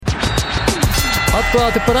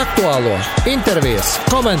Atklāti par aktuālo, intervijas,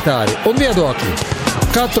 komentāri un viedokļi.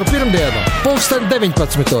 Katru pirmdienu,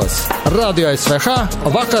 19:00. Radio SVH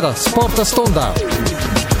vakara sporta stundā.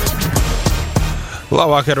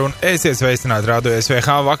 Labvakar un esiet sveicināti Radio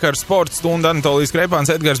SVH vakar sporta stunda. Anatolijas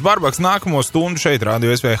Kreipāns, Edgars Barbaks nākamo stundu šeit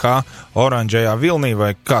Radio SVH oranžajā vilnī,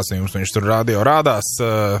 vai kāds jums viņš tur radio rādās,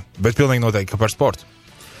 bet pilnīgi noteikti, ka par sportu.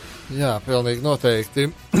 Jā, pilnīgi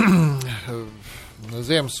noteikti.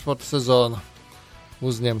 Ziemas sporta sezona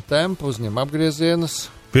uzņem tempu, uzņem apgriezienus.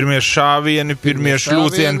 Pirmie šāvieni, pirmie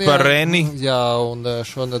šļūcieni par Reni. Jā, un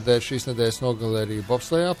šonedēļ, šīs nedēļas nogalē arī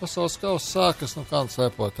bobslejā pasaules kausa sākas. Nu, kā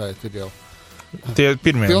slēpotāji tur jau tie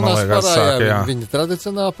pirmie, man liekas, sāka, jā. Viņi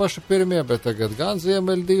tradicionāli paši pirmie, bet tagad gan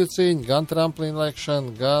ziemeļu divu cīņu, gan tramplīnu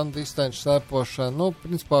lēkšana, gan distanču slēpošana. Nu,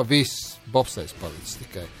 principā viss bobslejs palicis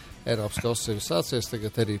tikai. Eiropas kausa ir sācies,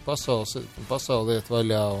 tagad arī pasauli iet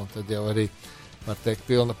vaļā, un tad jau arī, var teikt,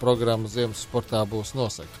 pilna programma ziemas sportā būs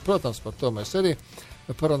nosakta. Protams, par to mēs arī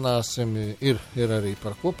parunāsim. Ir arī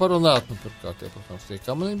par ko parunāt. Nu, pirmkārt, protams, tie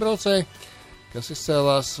kamaniņbraucēji, kas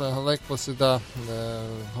izcēlās Leikplasidā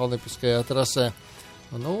olimpiskajā trasē.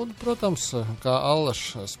 Nu, protams, kā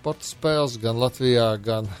allaž sporta spēles gan Latvijā,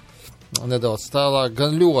 gan nedaudz tālāk,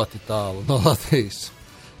 gan ļoti tālu no Latvijas.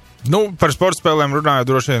 Nu, par sporta spēlēm runājot,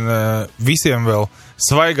 droši vien visiem vēl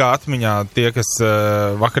svaigā atmiņā tie, kas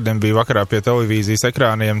vakardien bija vakarā pie televīzijas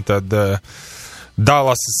ekrāniem, tad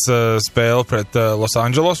Dallasas spēle pret Los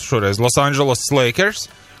Angeles, šoreiz Los Angeles Lakers,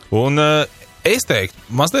 un es teiktu,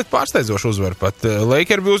 mazliet pārsteidzoši uzvaru pat.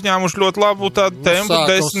 Lakers bija uzņēmuši ļoti labu tādu tempu,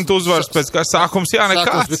 10 uzvaras pēc kā sākums, jā,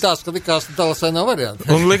 nekāds. Sākums bija tāds, ka likās, ka Dallasai nav varianti.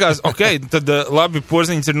 Un likās, tad labi,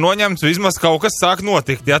 porziņas ir noņemts, vismaz kaut kas sāk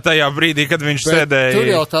notikt, jā, tajā brīdī, kad viņš sēdēja.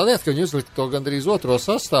 Tur jau tā lieta, ka viņi uzlika to gandrīz otro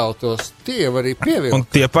sastāvu, tos tie arī pievilkt. Un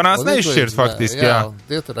tie panāca neizšķirt faktiski, jā.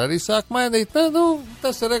 Tie tur arī sāk mainīt.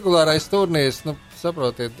 Tas ir regulārais turnīrs,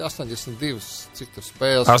 saprotiet, 82, cik tur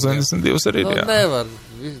spēles. 82 arī, jā. Nevar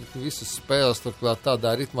visas spēles turklāt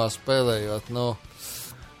tādā ritmā spēlējot,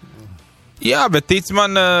 Jā, bet tic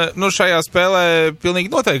man, šajā spēlē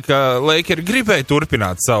pilnīgi noteikti, ka Lakers gribēja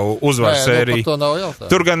turpināt savu uzvaru sēriju. Par to nav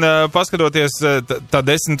jautājums. Tur gan, paskatoties, tā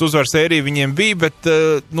 10 uzvaru sērija viņiem bija, bet,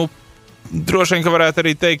 droši vien, ka varētu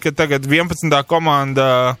arī teikt, ka tagad 11.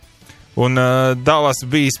 komanda un Dallas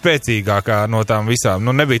bija spēcīgākā no tām visām.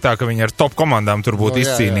 Nebija tā, ka viņi ar top komandām tur būtu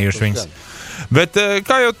izcīnījuši viņus. Bet,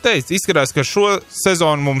 kā jau teicu, izskatās, ka šo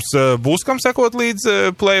sezonu mums būs kam sekot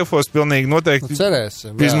līdz playoffos, pilnīgi noteikti.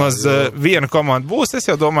 Cerēsim. Vismaz viena komanda būs.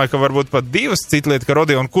 Es jau domāju, ka varbūt pat divas. Cita lieta, ka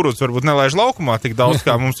Rodion Kurucs varbūt nelaiž laukumā tik daudz,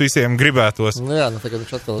 kā mums visiem gribētos. Tagad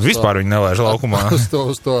viņš atkal vispār viņi nelaiž laukumā.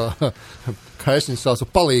 Uz to kā es viņu saucu,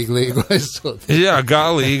 palīglīgu aizsūt. Jā,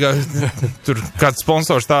 galīga. Tur kāds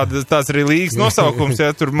sponsors tāds arī līgas nosaukums,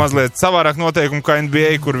 ja tur mazliet savārāk noteikumi kā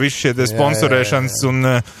NBA, kur visi šie sponsorēšanas un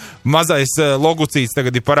mazais logucīts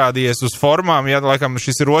tagad ir parādījies uz formām. Jā, laikam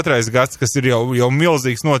šis ir otrais gads, kas ir jau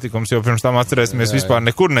milzīgs notikums, jo pirms tam atcerēsimies vispār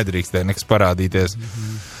nekur nedrīkstēja nekas parādīties.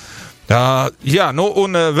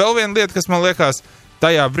 Un vēl viena lieta, kas man liekas,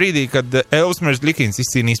 tajā brīdī, kad Elvis Mežģlikins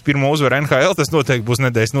izcīnīs pirmo uzvaru NHL, tas noteikti būs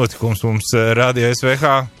nedēļas notikums mums Radio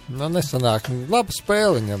SVH. Nesanāk. Laba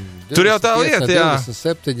spēle viņam. Tur jau tā lieta, jā.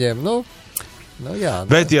 27. Jā.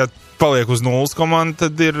 Bet, ja paliek uz 0 komanda,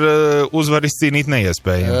 tad ir uzvar izcīnīt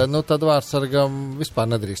neiespējami. Tad vārdsargam vispār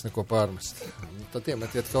nedrīkst neko pārmest. Tad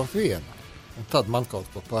iemetiet kaut vienu. Un tad man kaut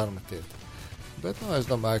ko pārmetiet. Bet, es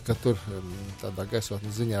domāju, ka tur tādā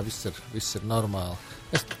gaisotnes ziņā viss ir normāli.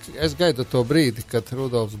 Es gaidu to brīdi, kad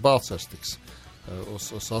Rudolfs Balcers tiks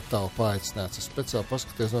uz Ottavu paaicināts. Es speciāli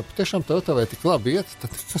paskaties, vai patiešām Ottavai tik labi iet, tad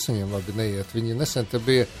kas viņiem labi neiet? Viņi nesen te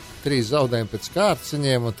bija 3 zaudējumi pēc kārtas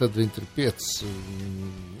viņiem, un tad viņi tur 5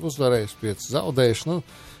 uzvarējuši, 5 zaudējuši.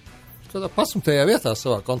 Kādā 11. vietā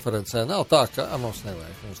savā konferencē nav tā, ka mums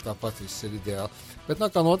nevajag, mums tāpat viss ir ideāli. Bet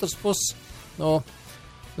kā no otras puses,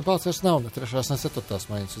 Balcers nav ne 3. ne 4.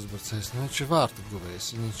 maiņas uzbrucējs. Viņš ir vārtu guvējs.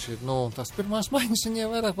 Viņš ir, tās pirmās maiņas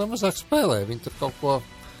viņiem vairāk vai mazāk spēlē. Viņi tur kaut ko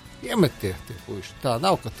iemetie, tie puiši. Tā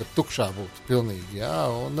nav, ka tur tukšā būtu pilnīgi, jā.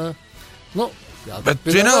 Bet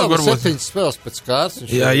vienalga varbūt 7 spēles pēc kārtas.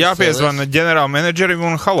 Jā, jāpiezvana ģenerāla menedžerim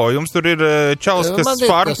un halo, jums tur ir čalis, kas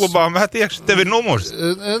pāru klubā met iekšā, tev ir numurs.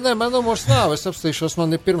 Nē, man numurs nav, es apstīšos,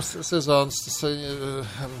 man ir pirms sezonas tas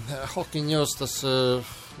Hockey News, tas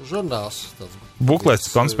žurnāls. Buklets,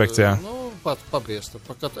 konspekts, jā. Pat pabiest.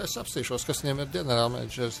 Es apstīšos, kas viņiem ir ģenerāla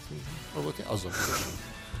menedžers. Varbūt jāuzvar.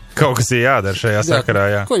 Kaut kas ir jādara šajā sakarā,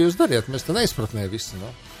 jā. Ko jūs dariet? Mēs te neizpratnē visi,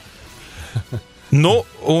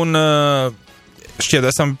 un šķiet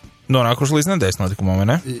esam nonākuši līdz nedēļas notikumam, vai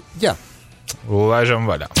ne? Jā. Laižam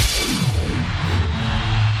vaļā.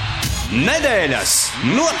 Nedēļas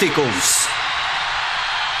notikums!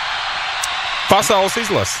 pasaules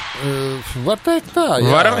izlase. Var teikt tā, jā.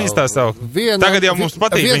 Varam viņus tā saukt. Tagad jau mums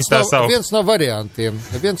patīk viņus tā saukt.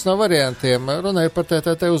 Viens no variantiem runāja par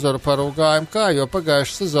TTT uzvaru par UGMK, jo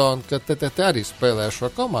pagājušā sezona, kad TTT arī spēlēja šo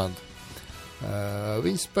komandu,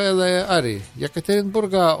 viņi spēlēja arī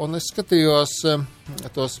Jekaterinburgā, un es skatījos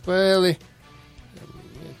to spēli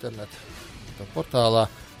internetu portālā.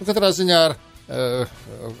 Nu, katrā ziņā ar,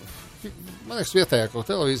 man liekas, vietējā, ko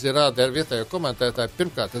televīzija rāda ar vietējo komentētāju,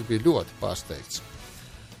 pirmkārt, es biju ļoti pārsteigts.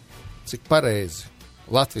 Cik pareizi,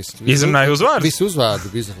 latviski. Izrunāja uzvārdu? Visi uzvārdi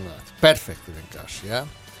bija izrunāti. Perfekti vienkārši, jā.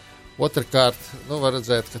 Otrkārt, var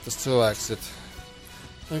redzēt, ka tas cilvēks ir,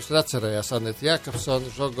 viņš ir atcerējās Aneti Jākapsonu,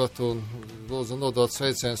 Žogotu un lūdzu nodot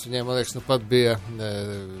sveicienus. Viņiem, man liekas, pat bija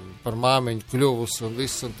par māmiņu kļuvusi un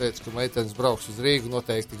viss, un teica, ka meitenes brauks uz Rīgu,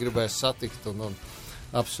 noteikti gribēs satikt un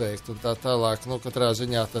apsveikt un tā tālāk. Katrā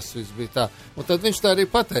ziņā tas viss bija tā. Un tad viņš tā arī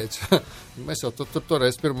pateica. Mēs jau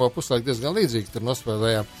toreiz pirmo puslaiku diezgan līdzīgi tur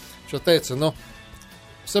nospēlējām. Šo teica,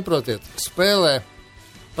 saprotiet, spēlē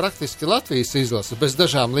praktiski Latvijas izlase bez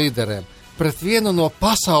dažām līderēm pret vienu no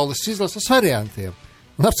pasaules izlases variantiem.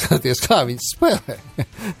 Un apskatieties, kā viņi spēlē.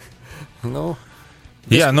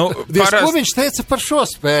 Ko viņš teica par šo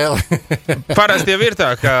spēli? Parasti jau ir tā,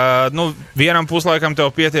 ka vienam puslaikam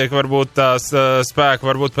tev pietiek varbūt tās spēka,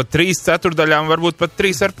 varbūt pat 3/4, varbūt pat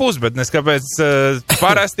 3,5, bet neskapēc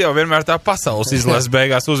parasti jau vienmēr tā pasaules izlases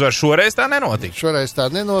beigās uzvar. Šoreiz tā nenotika. Šoreiz tā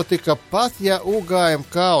nenotika, pat ja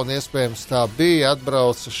UGMK un iespējams tā bija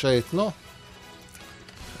atbrauca šeit,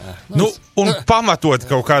 pamatot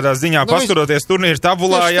kaut kādā ziņā, paskatoties turnīru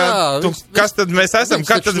tabulā, kas tad mēs esam,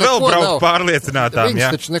 kad tad vēl braukt pārliecinātām,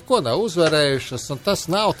 Viņas taču neko nav uzvarējušas, un tas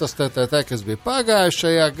nav tas TTT, kas bija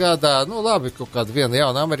pagājušajā gadā, labi, kaut kāda viena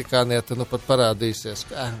jauna amerikānieta, pat parādīsies.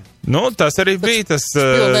 Tas arī bija tas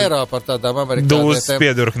pilna Eiropa par tādām amerikānietēm. Dūzes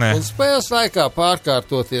piedurknē. Un spēles laikā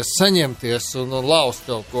pārkārtoties, saņemties un laust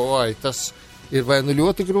kaut ko, tas ir vai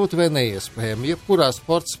ļoti grūti, vai neiespējami. Jebkurā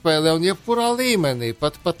sporta spēlē un jebkurā līmenī,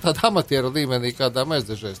 pat tādā amatieru līmenī, kādā mēs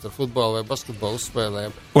dažreiz ar futbolu vai basketbolu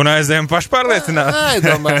spēlējam. Un aizējam pašpārliecināt.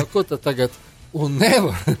 Domāju, ko tad tagad? Un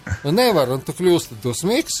nevar, un tu kļūsti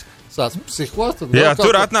dusmīgs, sāc psihot.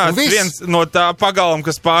 Tur atnāca viens no tā pagalma,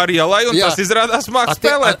 kas pāri ielai, un tas izrādās māk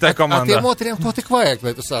spēlēt te komandā. Tiem otriem to tik vajag,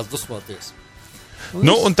 lai tu sāc dusmoties.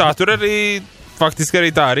 Un tā tur arī faktiski arī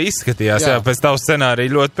tā arī izskatījās, pēc tavu scenāriju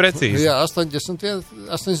ļoti precīzi. Jā,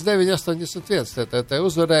 89-81 TTT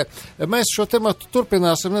uzvarē. Mēs šo tematu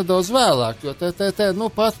turpināsim nedaudz vēlāk, jo TTT,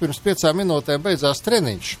 pat pirms 5 minūtēm beidzās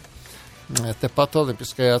treniņš. Tepat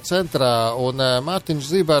Olimpiskajā centrā, un Mārtiņš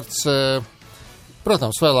Zīberts,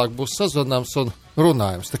 protams, vēlāk būs sazvanāms un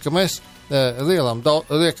runājums. Tā kā mēs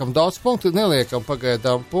liekam daudz punktu, neliekam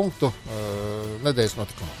pagaidām punktu nedēļas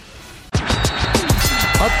notikumā.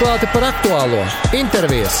 Atklāti par aktuālo,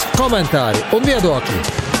 intervijas, komentāri un viedokļi.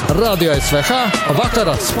 Radio SVH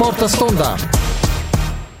vakara sporta stundā.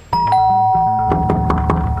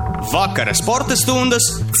 Vakara sporta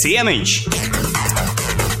stundas ciemiņš.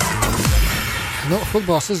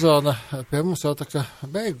 Futbola sezona pie mums jau tā kā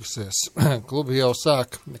beigusies. Klubi jau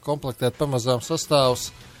sāk komplektēt pamazām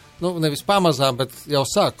sastāvus. Nevis pamazām, bet jau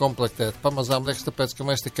sāk komplektēt. Pamazām liekas tāpēc, ka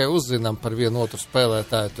mēs tikai uzzinām par vienu otru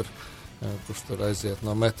spēlētāju tur, kurš tur aiziet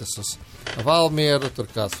no Metes uz Valmieru, tur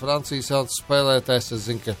kāds Francijas jauns spēlētājs. Es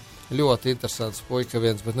zinu, ka ļoti interesants puika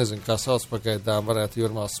viens, bet nezinu, kā sauc pagaidām, varētu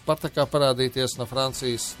Jūrmālas Spartakā parādīties no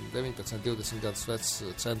Francijas, 19-20 gadus vecs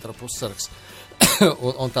centra pussargs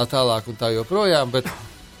un tā tālāk un tā joprojām, bet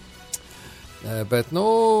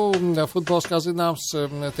futbols, kā zināms,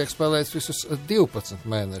 tiek spēlēts visus 12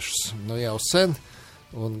 mēnešus, jau sen.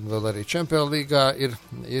 Un vēl arī Čempionu līgā ir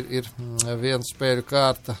viena spēļu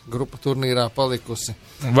kārta grupa turnīrā palikusi.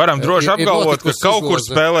 Varam droši apgalvot, ka kaut kur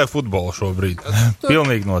spēlē futbolu šobrīd.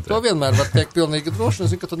 Pilnīgi noteikti. To vienmēr var teikt pilnīgi droši, un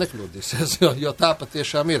es zinu, ka tu nekļūdīsies, jo tā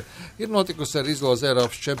patiešām ir. Ir notikusi arī izloze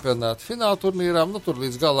Eiropas čempionāta fināla turnīrām, tur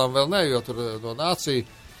līdz galām vēl ne, jo tur no nāciju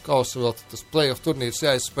kausa vēl tas play-off turnīrs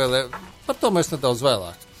jāizspēlē. Par to mēs nedaudz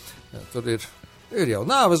vēlāk. Tur ir jau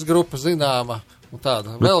nāves grupa zināma.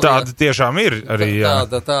 Tāda tiešām ir arī,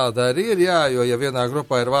 Tāda arī ir, jo ja vienā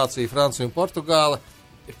grupā ir Vācija, Francija un Portugāla,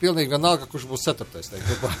 ir pilnīgi vienalga, kurš būs 4. tajā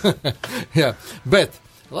grupā. Bet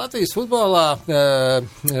Latvijas futbolā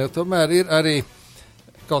tomēr ir arī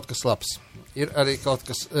kaut kas labs. Ir arī kaut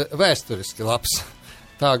kas vēsturiski labs.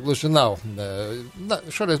 Tā gluži nav.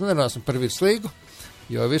 Šoreiz mēs nerunāsim par virslīgu,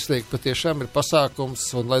 jo virslīga patiešām ir pasākums,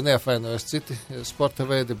 un lai neapvainojas citi sporta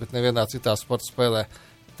veidi, bet nevienā citā sporta spēlē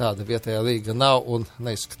tāda vietējā līga nav un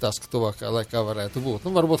neizskatās, ka tuvākā laikā varētu būt.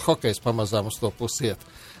 Varbūt hokejs pamazām uz to pusi iet,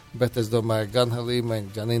 bet es domāju, gan līmeņi,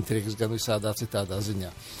 gan intrigas, gan visādā citādā ziņā.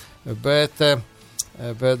 Bet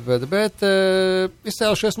Bet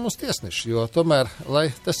izcēlušies mūsu tiesneši, jo tomēr, lai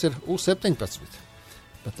tas ir U17,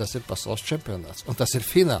 bet tas ir pasaules čempionāts, un tas ir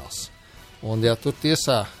fināls. Un ja tur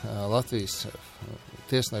tiesā Latvijas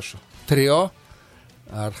tiesnešu trio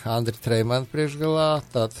ar Andri Treimanu priekšgalā,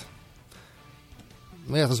 tad,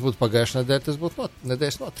 ja tas būtu pagājušajā nedēļā, tas būtu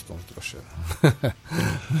nedēļas notikums droši vien.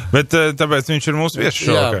 Bet tāpēc viņš ir mūsu viesis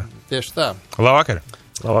šovakar. Jā, tieši tā. Labvakar.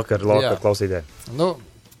 Labvakar klausītāji. Nu,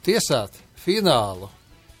 tiesāt finālu,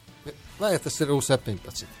 vai tas ir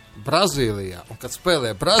U17, Brazīlijā, un kad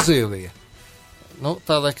spēlē Brazīlija, nu,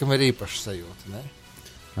 tā laikam ir īpaša sajūta, ne?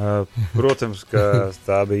 Protams, ka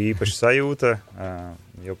tā bija īpaša sajūta,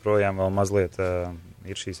 joprojām vēl mazliet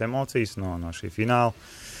ir šīs emocijas no šī fināla,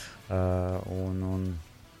 un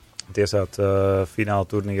tiesāt fināla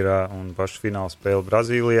turnīrā un pašu fināla spēli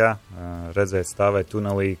Brazīlijā, redzēt stāvēt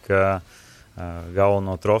tunelī, ka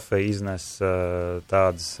galveno trofeju iznes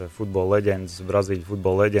tādas futbola leģendas, Brazīļu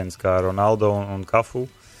futbola leģendas kā Ronaldo un Cafu,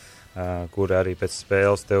 kur arī pēc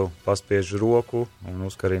spēles tev paspiež roku un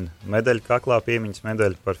uzkarina medaļu kaklā, piemiņas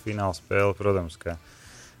medaļu par fināla spēli. Protams, ka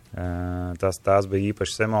tās bija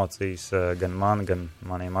īpašas emocijas gan man, gan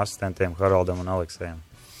maniem asistentiem Haraldam un Aleksējam.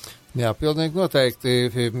 Jā, pilnīgi noteikti.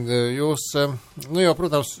 Jūs, nu jau,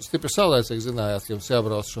 protams, stipri saulēcīgi zinājāt, ka jums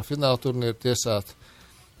jābrauc šo fināla turnīru tiesāt,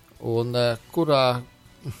 un kurā,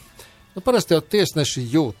 nu, parasti jau tiesneši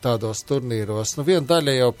jūt tādos turnīros. Nu, viena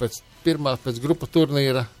daļa jau pēc grupa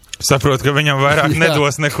turnīra saprot, ka viņam vairāk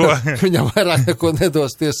nedos neko. Viņam vairāk neko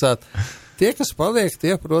nedos tiesāt. Tie, kas paliek,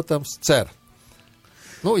 tie, protams, cer.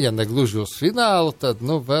 Nu, ja negluži uz finālu, tad,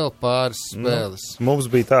 nu, vēl pāris spēles. Nu, mums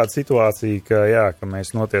bija tāda situācija, ka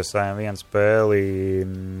mēs notiesājām vienu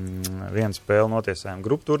spēli notiesājām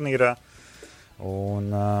grupu turnīrā, un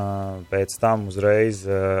pēc tam uzreiz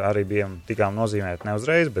arī tikām nozīmēti ne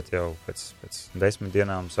uzreiz, bet jau pēc 10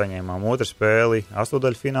 dienām saņēmām otru spēli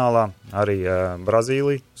astotdaļfinālā. Arī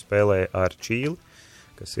Brazīlija spēlēja ar Čīli,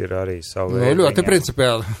 kas ir arī savu veidu. Nu, ļoti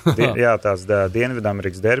principiāli. Jā, tās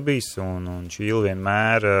Dienvidamerikas derbijas, un Čīli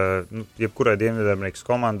vienmēr, jebkurai Dienvidamerikas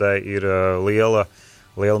komandai ir liela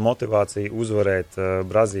motivācija uzvarēt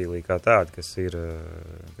Brazīliju kā tādu, kas ir.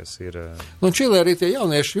 Nu, Čīlē arī tie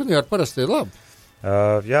jaunieši juniori parasti ir labi.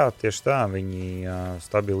 Jā, tieši tā. Viņi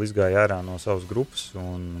stabili izgāja ārā no savas grupas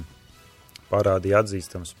un parādīja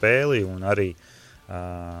atzīstamu spēli un arī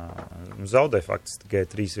zaudēja faktiski tikai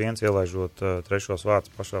 3-1, ielaižot trešos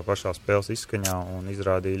vārdus pašā spēles izskaņā un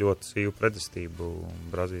izrādīja ļoti sīvu pretestību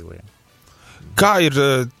Brazīlijai. Kā ir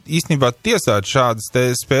īstenībā tiesāt šādas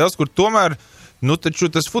spēles, kur tomēr, nu, taču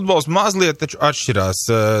tas futbols mazliet taču atšķirās.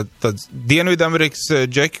 Tad Dienvidamerikas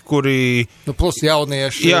džeki, kuri... Nu, plus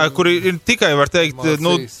jaunieši. Jā, kuri ir tikai, var teikt,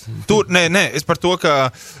 Mācīs. Es par to, ka,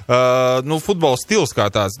 futbola stils kā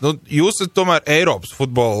tāds. Nu, jūs tomēr Eiropas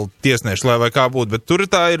futbola tiesneši, lai vai kā būtu, bet tur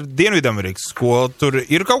tā ir Dienvidamerikas skola. Tur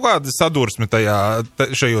ir kaut kāda sadursme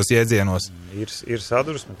šajos jēdzienos. Ir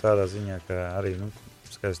sadursme tādā ziņā, ka arī,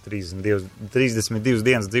 32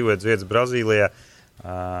 dienas dzīvojot vietas Brazīlijā,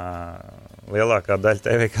 lielākā daļa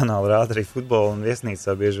TV kanāla rāda arī futbolu un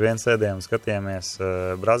viesnīcā bieži vien sēdējām un skatījāmies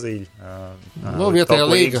Brazīļu. Vietējā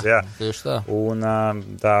līga. Jā. Tieši tā. Un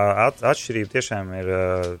tā atšķirība tiešām ir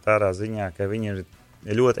tādā ziņā, ka viņi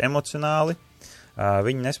ir ļoti emocionāli.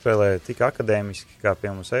 Viņi nespēlē tik akadēmiski kā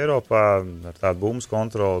pie mums Eiropā ar tādu bumbas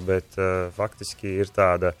kontroli, bet faktiski ir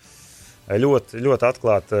tāda ļoti, ļoti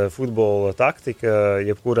atklāta futbola taktika,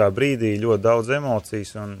 jebkurā brīdī ļoti daudz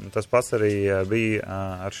emocijas, un tas pats arī bija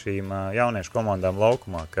ar šīm jauniešu komandām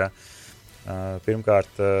laukumā, ka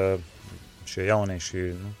pirmkārt šie jaunieši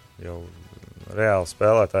jau reāli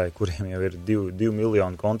spēlētāji, kuriem jau ir 2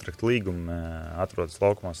 miljonu kontraktu līgumi, atrodas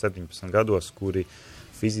laukumā 17 gados, kuri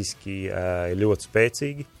fiziski ir ļoti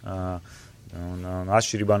spēcīgi. Un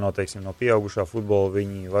atšķirībā no pieaugušā futbola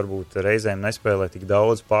viņi varbūt reizēm nespēlē tik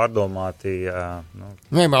daudz pārdomāti,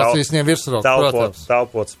 Nemācīs viņiem virsroku,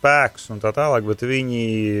 talpot spēkus un tā tālāk, bet viņi,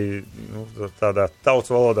 tādā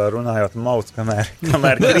tautas valodā runājot mauc, kamēr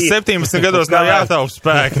krīt. 17 gados nav jātaup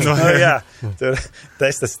spēki. Jā, tur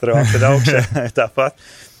testosterona, kad augšā tāpat.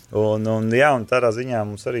 Un tādā ziņā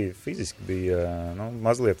mums arī fiziski bija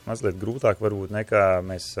mazliet grūtāk varbūt nekā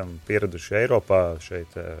mēs esam pieraduši Eiropā,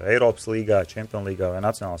 šeit Eiropas līgā, Čempionu līgā vai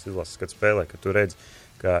nacionālās izlases, kad spēlē, ka tu redz,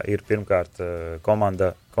 ka ir pirmkārt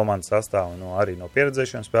komanda sastāv arī no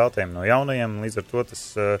pieredzējušiem spēlētājiem, no jaunajiem, līdz ar to tas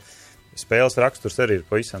spēles raksturs arī ir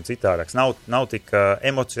pavisam citādāks. Nav tik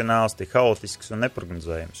emocionāls, tik haotisks un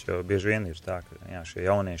neprognozējams, jo bieži vien ir tā, ka šie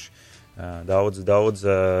jaunieši daudz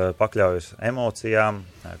pakļaujas emocijām,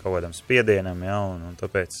 kaut kādam spiedienam, un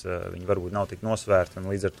tāpēc viņi varbūt nav tik nosvērti, un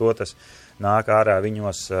līdz ar to tas nāk ārā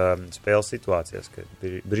viņos spēles situācijās, ka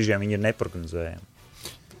brīžiem viņi ir neprognozējami.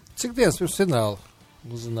 Cik dienas pirms fināla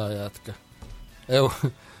uzzinājāt, ka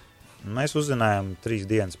Mēs uzzinājām 3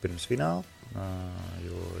 dienas pirms fināla,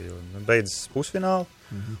 jo beidzas pusfināla,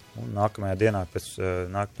 un nākamajā dienā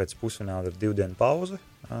pēc pusfināla ir 2 dienu pauze,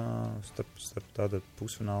 starp tātad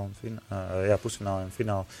pusfinālu un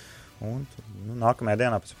finālu. Un nākamajā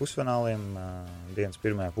dienā pēc pusfināliem, dienas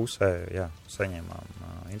pirmajā pusē, saņēmām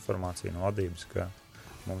informāciju no vadības, ka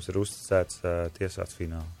mums ir uzticēts tiesāts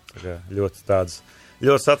finālu. Tā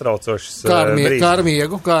ļoti satraucošas brīžas.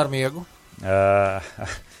 Kā ar miegu?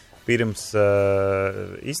 Pirms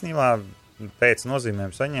īstenībā pēc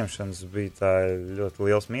nozīmēm saņemšanas bija tā ļoti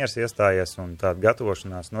liels miers iestājies un tāda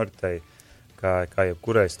gatavošanās noritēja, kā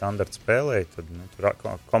jebkurai standarta spēlēji. Tad tur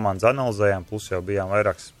komandas analizējām, plus jau bijām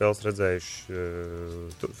vairākas spēles redzējuši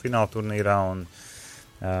fināla turnīrā un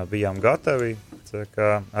bijām gatavi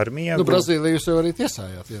ar miegu. Brazīliju jūs jau arī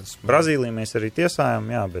tiesājāt. Brazīliju mēs arī tiesājām,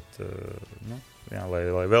 jā, bet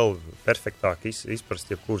lai vēl perfektāk izprast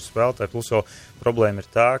jebkuru spēlētāju. Plus jau problēma ir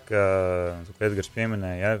tā, ka Edgars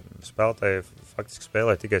pieminēja, spēlētāji faktiski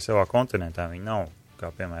spēlē tikai savā kontinentā. Viņi nav,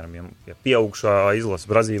 kā piemēram, ja pieaugšā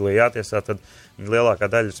izlase Brazīlijā jātiesā, tad viņi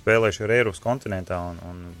lielākā daļa spēlējuši ar Eiropas kontinentā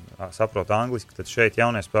un saprot angliski, tad šeit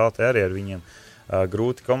jaunie spēlētāji arī ar viņiem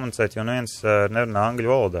grūti komunicēt, jo neviens nerunā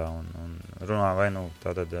angļu valodā un runā vai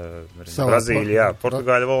tātad Brazīlijā,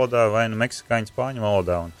 portugāļu valodā vai meksikāņu spāņu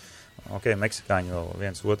valodā. Meksikāņi vēl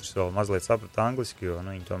viens otrs vēl mazliet saprata angliski, jo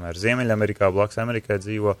viņi tomēr Ziemeļamerikā, blakus Amerikai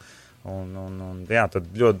dzīvo. Tad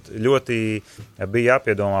ļoti bija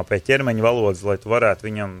jāpiedomā pie ķermeņa valodas, lai tu varētu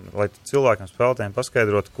lai tu cilvēkam spēlētājiem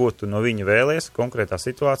paskaidrotu, ko tu no viņa vēlies konkrētā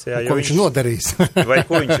situācijā. Ko viņš nodarīs. Vai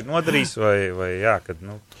ko viņš ir nodarījis, vai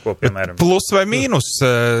ko, piemēram. Plus vai mīnus,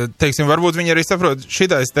 teiksim, varbūt viņi arī saprot,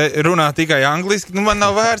 šitais te runā tikai angliski, man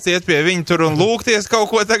nav vērts iet pie viņa tur un lūgties kaut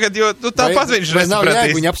ko tagad, jo tāpat viņš nesapratīs. Vai nav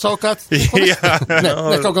jēga viņu apsaukāt?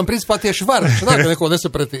 Jā. Kaut gan principā tieši var, ka neko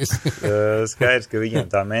nesapratīs. Skaidrs, ka viņiem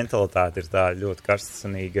tā mentalitāte ir tā ļoti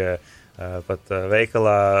karstasanīga, pat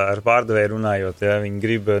veikalā ar pārdevēju runājot, ja viņi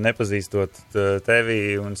grib nepazīstot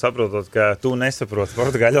tevi un saprotot, ka tu nesaproti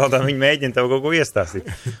portugāļu valodā, viņi mēģina tev kaut ko iestāstīt.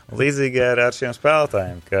 Līdzīgi ar šiem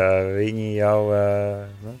spēlētājiem, ka viņi jau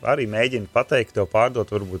arī mēģina pateikt, tev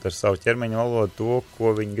pārdot varbūt ar savu ķermeņa valodu to,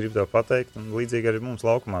 ko viņi grib tev pateikt, un līdzīgi arī mums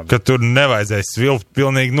laukumā. Ka tur nevajadzēs svilpt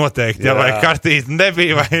pilnīgi noteikti, ja vai kartīt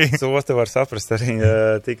nebija, vai... To var saprast arī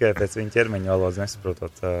tikai pēc viņa ķermeņa valodas,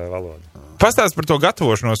 nesaprotot valodu. Pastāst par to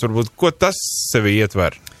gatavošanos, varbūt, ko tas sevi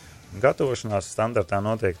ietver? Gatavošanās standartā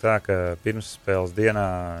notiek tā, ka pirms spēles dienā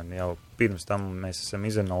jau pirms tam mēs esam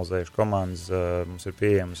izanalizējuši komandas, mums ir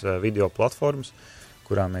pieejams video platformas,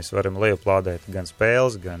 kurā mēs varam lejuplādēt gan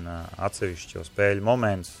spēles, gan atsevišķo spēļu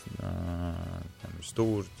momentus,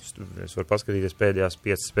 stūri. Es varu paskatīties pēdējās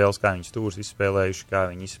 5 spēles, kā viņi stūrus izspēlējuši, kā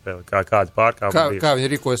viņi izspēlē, kādi pārkāpumi. Kā viņi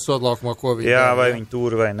rīkojas sodlaukumā, ko viņi... Jā, vai viņi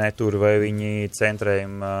tur vai netur, vai viņi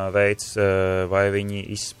centrējumu veids, vai viņi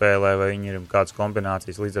izspēlē, vai viņi ir kādas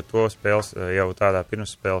kombinācijas. Līdz ar to spēles jau tādā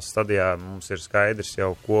pirmsspēles stadijā mums ir skaidrs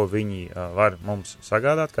jau, ko viņi var mums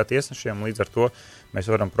sagādāt kā tiesnešiem. Līdz ar to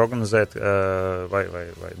mēs varam prognozēt, vai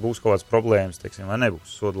būs kaut kādas problēmas, teiksim, vai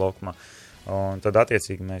nebūs sodlaukumā. Un tad,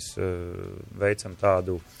 attiecīgi, mēs veicam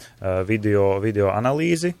tādu video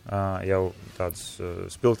analīzi, jau tādus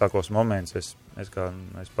spilgtākos momentus. Es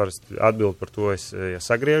parasti atbildu par to, ja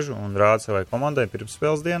sagriežu un rādu savai komandai pirms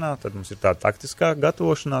spēles dienā, tad mums ir tāda taktiskā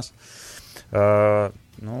gatavošanās.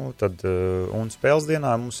 Un spēles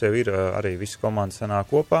dienā mums jau ir arī visa komanda sanāk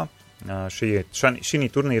kopā. Šī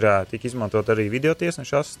turnīrā tika izmantot arī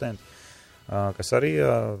videotiesnešu asistenti, kas arī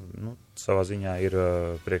savā ziņā ir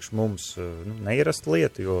priekš mums neierasta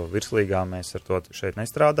lieta, jo virslīgā mēs ar to šeit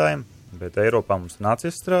nestrādājam, bet Eiropā mums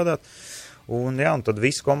nācies strādāt. Un tad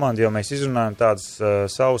visa komanda jau mēs izrunājam tādas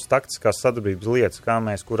savas taktiskās sadarbības lietas, kā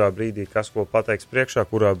mēs kurā brīdī kas ko pateiks priekšā,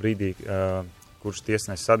 kurā brīdī kurš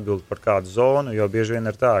tiesnesis atbild par kādu zonu, jo bieži vien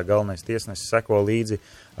ir tā, galvenais tiesnesis seko līdzi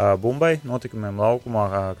bumbai, notikumiem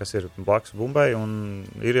laukumā, kas ir blakus bumbai, un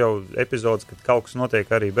ir jau epizodes, kad kaut kas notiek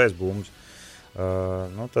arī bez bumbas.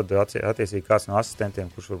 Tad attiecīgi kāds no asistentiem,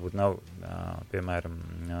 kurš varbūt nav, piemēram,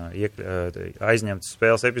 aizņemts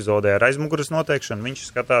spēles epizodē ar aizmuguras noteikšanu, viņš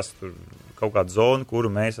skatās tur kaut kādu zonu, kuru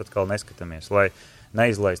mēs atkal neskatāmies, lai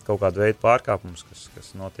neizlaist kaut kādu veidu pārkāpumus,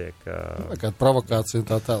 kas notiek. Kāda provokācija un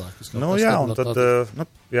tā tālāk. Un tad,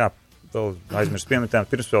 vēl aizmirst pieminēt,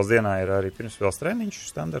 pirmspēles dienā ir arī pirmspēles treniņš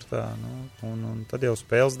standartā, un tad jau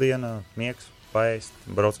spēles diena, miegs, paēst,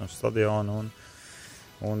 braucam uz stadionu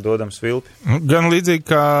un dodam svilpi. Gan līdzīgi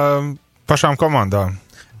kā pašām komandām.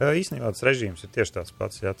 Īstenībā tas režīms ir tieši tāds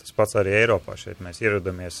pats, tas pats arī Eiropā. Šeit mēs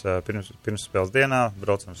ierodamies pirms spēles dienā,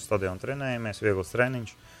 braucam uz stadionu, trenējamies, viegls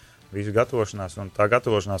treniņš, visu gatavošanās, un tā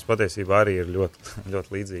gatavošanās patiesībā arī ir ļoti,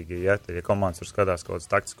 ļoti līdzīga. Ja komandas tur skatās kaut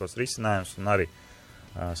kāds taktiskos risinājumus un arī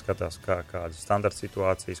skatās kādas standarta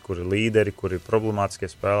situācijas, kur ir līderi, kur ir problemātiskie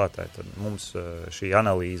spēlētāji, tad mums šī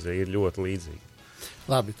analīze ir ļoti līdzīga.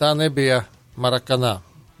 Labi, tā nebija Marakanā,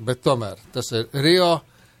 bet tomēr tas ir Rio,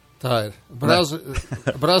 tā ir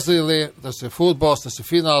Brazīlija, tas ir futbols, tas ir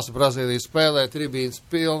fināls, Brazīlija spēlē, tribīnas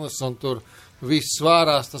pilnas, un tur viss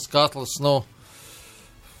svārās, tas katls,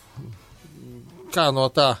 kā no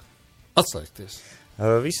tā atslēgties?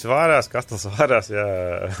 Viss vārās, katls vārās, jā.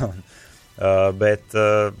 Bet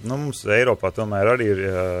mums Eiropā tomēr arī ir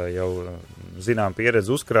jau zinām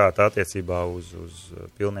pieredze uzkrāta attiecībā uz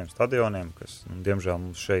pilniem stadioniem, kas, diemžēl,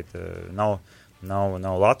 mums šeit nav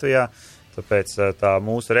Latvijā. Tāpēc tā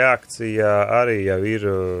mūsu reakcija arī jau ir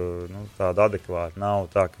tāda adekvāta. Nav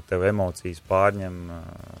tā, ka tev emocijas pārņem,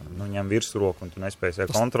 ņem virsroku un tu nespēji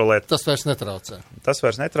sev kontrolēt. Tas vairs netraucē. Tas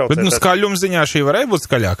vairs netraucē. Bet skaļuma ziņā šī varēja būt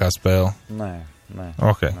skaļākā spēle? Nē.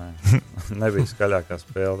 Okay. Nē. Nebija skaļākā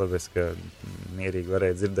spēle, tāpēc, ka mierīgi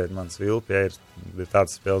varēja dzirdēt manas vilpi. Ja ir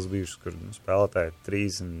tādas spēles bijušas, kur spēlētāji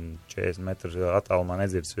 30-40 metru attālumā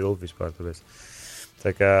nedzirdas vilpi vispār. Tāpēc.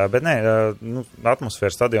 Tā kā, bet nē, atmosfēra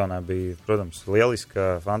stadionā bija, protams,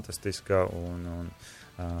 lieliska, fantastiska un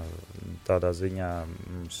tādā ziņā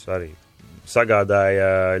mums arī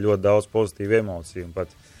sagādāja ļoti daudz pozitīvu emociju. Un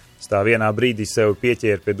pat tā vienā brīdī sev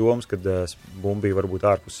pieķēra pie domas, kad bumba bija varbūt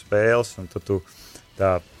ārpus spēles, un tad tu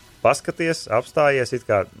tā paskaties, apstājies, it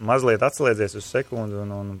kā mazliet atslēdzies uz sekundi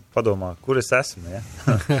un padomā, kur es esmu, ja?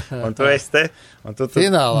 Un tu esi te, un tu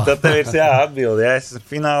finālā. Tad tev ir atbildi, ja es esmu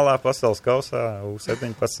finālā pasaules kausā,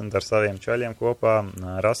 U17 ar saviem čaļiem kopā,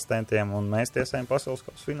 ar asistentiem, un mēs tiesājam pasaules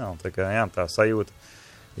kausa finālu. Tā kā, jā, tā sajūta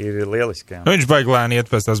ir lieliski. Jā. Viņš baigi lēni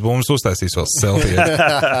iet pēc tās bumbas uztaisīs vēl selfiju.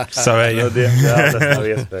 Savēja. Diemžēl tas nav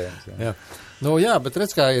iespējams. Jā. Jā, bet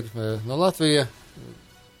redz, kā ir Latvija.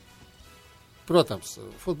 Protams,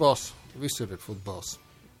 futbols, visur ir futbols.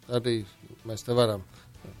 Arī mēs te varam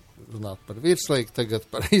runāt par virslīgu, tagad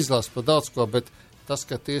par izlasu, par daudz ko, bet tas,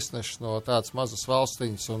 ka tiesneši no tādas mazas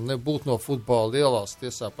valstiņas un nebūt no futbola lielās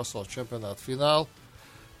tiesā pasaules čempionāta finālu,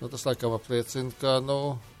 tas laikam apliecina, ka,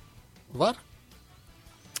 var.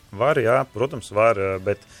 Var, jā, protams, var,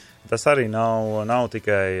 bet tas arī nav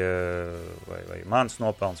tikai vai mans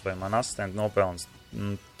nopelns vai man asistenta nopelns.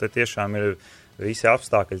 Te tiešām ir visi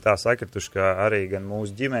apstākļi tā sakrituši, ka arī gan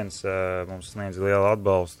mūsu ģimenes mums sniedz lielu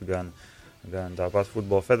atbalstu, gan tāpat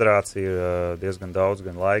futbola federācija ir diezgan daudz,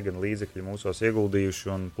 gan laika, gan līdzekļu mūsos ieguldījuši,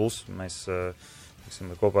 un plus mēs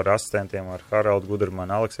kopā ar asistentiem, ar Haraldu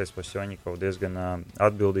Gudermanu, Aleksejs Pasjoņikovu diezgan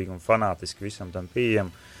atbildīgi un fanātiski visam tam pieejam.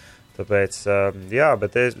 Tāpēc, jā,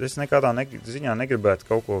 bet es nekādā ziņā negribētu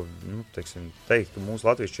kaut ko, teikt, ka mūsu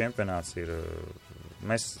Latvijas čempionāts ir,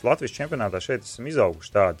 mēs Latvijas čempionātā šeit esam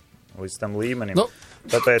izauguši tādi līdz tam līmenim.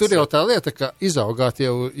 Tāpēc, tur jau tā lieta, ka izaugāt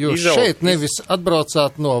jau jūs šeit nevis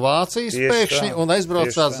atbraucāt no Vācijas pēkšņi un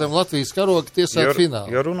aizbraucāt zem Latvijas karoga tiesāt finālu.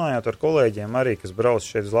 Jo runājot ar kolēģiem arī, kas brauc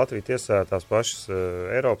šeit uz Latviju tiesā tās pašas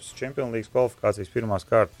Eiropas Champions League kvalifikācijas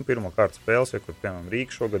pirmo kārtu spēles, kur, piemēram,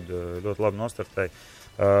 Rīga šogad ļoti labi nostartēja,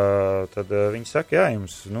 tad viņi saka, jā,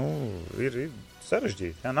 jums, ir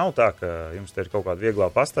sarežģīti. Jā, nav tā, ka jums te ir kaut kāda vieglā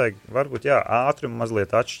pastaiga. Varbūt, jā, ātrumi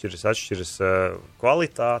mazliet atšķiras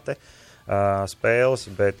kvalitāte spēles,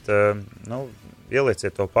 bet,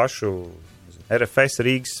 ielieciet to pašu RFS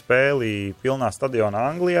Rīgas spēli pilnā stadionā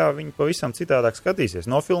Anglijā, viņi pavisam citādāk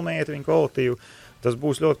skatīsies. Nofilmējiet viņu kvalitīvu, tas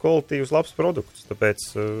būs ļoti kvalitīvs, labs produkts. Tāpēc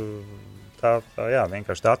tā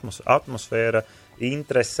vienkārši tā atmosfēra,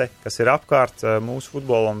 interese, kas ir apkārt mūsu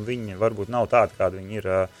futbolam, viņi varbūt nav tādi, kādi viņi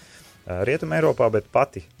ir Rietumē Eiropā, bet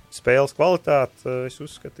pati spēles kvalitāte, es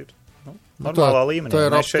uzskatu, ir normālā līmenī. To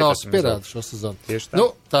ir apskals pierāda šo sezonu. Tieši tā.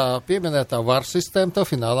 Tā pieminētā VAR sistēma tev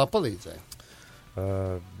finālā palīdzēja.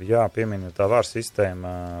 Jā, pieminētā VAR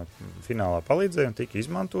sistēma finālā palīdzēja un tika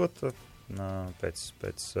izmantota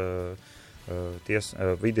pēc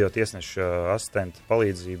video tiesneša asistenta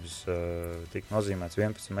palīdzības tika nozīmēts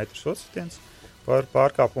 11 metru sodstiens par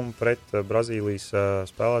pārkāpumu pret Brazīlijas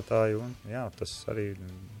spēlētāju. Un, jā, tas arī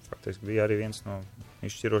faktiski bija arī viens no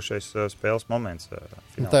izšķirošais spēles moments.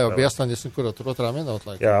 Tā jau bija 82. minūte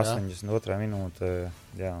laikam. Jā, 82. minūte.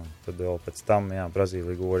 Jā, tad vēl pēc tam,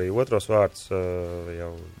 Brazīlija guva arī otros vārds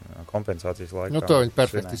jau kompensācijas laikā. To viņi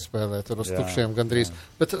perfekti izspēlē, tur uz tukšiem gandrīz. Jā.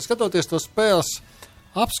 Bet skatoties to spēles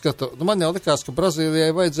apskatu, man jau likās, ka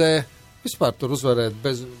Brazīlijai vajadzēja vispār tur uzvarēt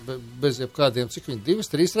bez jebkādiem, cik viņi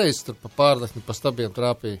 2-3 reizes tur pa pārlekni, pa stabiem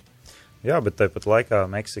trāpīja. Jā, bet tāpat laikā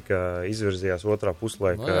Meksika izvirzījās otrā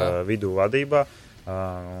puslaika vidū vadībā,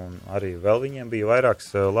 un arī vēl viņiem bija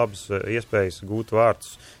vairākas labas iespējas gūt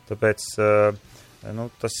vārtus. Tāpēc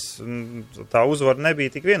tā uzvara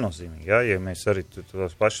nebija tik viennozīmīga. Ja mēs arī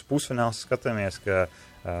tos pašus pusfinālus skatāmies, ka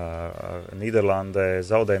Nīderlandē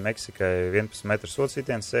zaudēja Meksikai 11 metru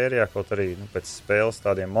socītienas sērijā, kaut arī pēc spēles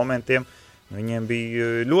tādiem momentiem viņiem bija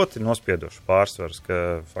ļoti nospiedošs pārsvars,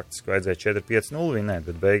 ka faktiski vajadzēja 4-5-0 vinēt,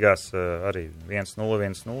 bet beigās arī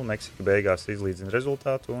 1-0, Meksika beigās izlīdzina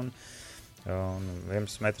rezultātu un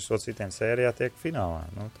 11 metru socītienas sērijā tiek finālā.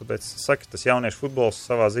 Tāpēc es saku, tas jauniešu futbols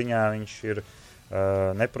savā ziņā viņš ir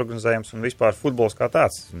neprognozējams un vispār futbols kā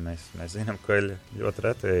tāds. Mēs zinām, ka ļoti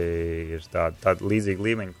reti ir tāda līdzīga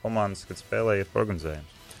līmeņa komandas, kad spēlē ir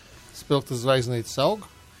prognozējams. Spilgtas zvaigznītes aug?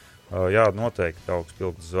 Jā, noteikti aug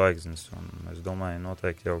spilgtas zvaigznes, un es domāju,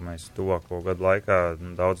 noteikti jau mēs tuvāko gadu laikā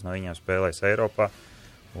daudz no viņiem spēlēs Eiropā.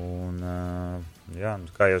 Un,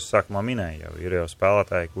 kā jau es sākumā minēju, jau ir jau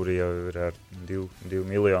spēlētāji, kuri jau ir ar 2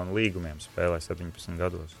 miljonu līgumiem spēlē 17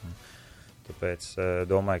 gados. Un, tāpēc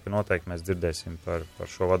domāju, ka noteikti mēs dzirdēsim par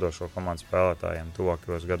šo vadošo komandu spēlētājiem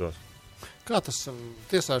tuvākajos gados. Kā tas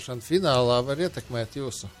tiesāšana finālā var ietekmēt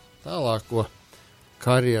jūsu tālāko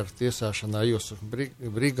karjeru tiesāšanā, jūsu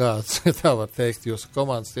brigādes, tā var teikt, jūsu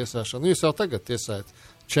komandas tiesāšanu? Jūs jau tagad tiesājat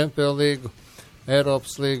Champions Līgu,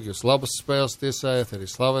 Eiropas līgu, jūs labas spēles tiesājat, arī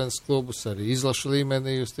slavenas klubus, arī izlašu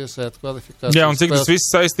līmenī jūs tiesājat kvalifikācijas. Jā, un cik tas viss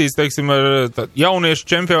saistīts, teiksim, ar jauniešu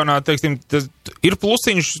čempionātu, teiksim, ir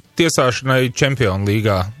plusiņš tiesāšanai Champions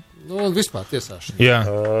Līgā? Un vispār tiesāšanai. Jā.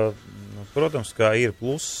 Protams, kā ir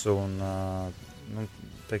pluss, un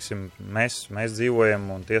teiksim, mēs dzīvojam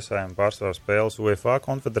un tiesājam pārsvarā spēles UEFA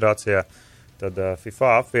konfederācijā, tad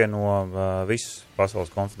FIFA apvieno visas pasaules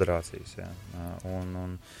konfederācijas. Jā.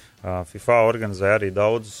 Un FIFA organizē arī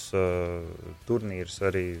daudzas turnīrus,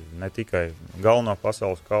 arī ne tikai galveno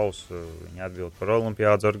pasaules kausu, viņi atbild par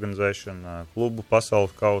olimpiādas organizēšanu, klubu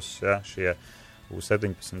pasaules kausu, ja, šie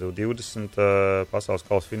U17, U20 pasaules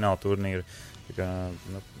kausu fināla turnīri.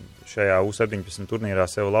 Šajā U17 turnīrā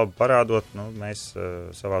sev labi parādot, mēs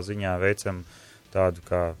savā ziņā veicam tādu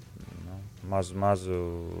kā mazu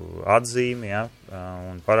atzīmi, ja,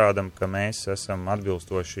 un parādam, ka mēs esam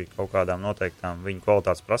atbilstoši kaut kādām noteiktām viņu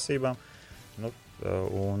kvalitātes prasībām.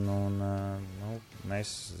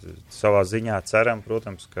 Mēs savā ziņā ceram,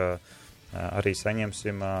 protams, ka arī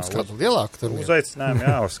saņemsim uz kādu lielāku turnīru. Uzaicinājumu,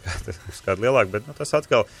 jā, uz kādu lielāku, bet tas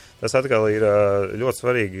atkal ir ļoti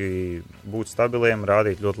svarīgi būt stabiliem,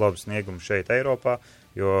 rādīt ļoti labu sniegumu šeit Eiropā,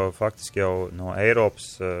 jo faktiski jau no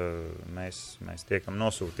Eiropas mēs tiekam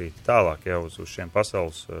nosūtīti tālāk jau uz šiem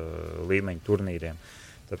pasaules līmeņa turnīriem.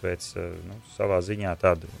 Tāpēc savā ziņā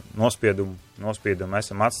tādu nospiedumu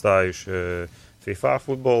esam atstājuši FIFA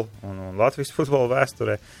futbolu un Latvijas futbola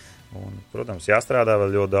vēsturē. Un, protams, jāstrādā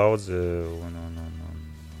vēl ļoti daudz un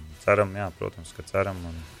ceram, jā, protams, ka ceram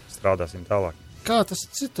un strādāsim tālāk. Kā tas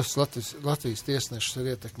citus Latvijas tiesnešus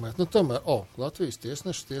ir ietekmēt? Tomēr, Latvijas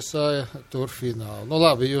tiesnešus tiesāja tur finālu.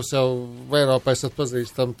 Labi, jūs jau Eiropā esat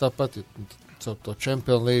pazīstami tāpat, caur to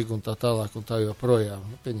Champions Līgu un tā tālāk un tā joprojām.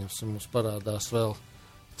 Pieņemsim, mums parādās vēl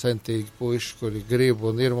centīgi puiši, kuri grib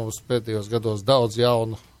un ir mums pēdējos gados daudz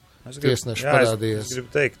jaunu tiesneši parādījies. Es gribu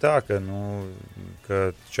teikt tā, ka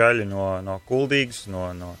čaļi no Kuldīgas,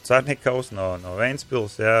 no Cernikavas, no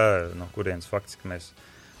Ventspils, jā, no kurienes faktiski mēs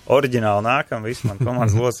oriģināli nākam, visi man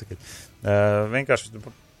komandas locekļi. Vienkārši,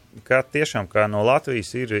 kā no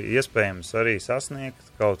Latvijas ir iespējams arī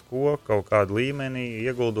sasniegt kaut kādu līmenī,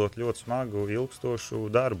 ieguldot ļoti smagu, ilgstošu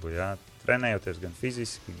darbu, jā, trenējoties gan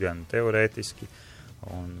fiziski, gan teorētiski.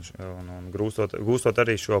 Un gūstot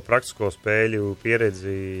arī šo praktisko spēļu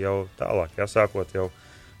pieredzi jau tālāk, jāsākot jau,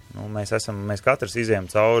 mēs katrs izējam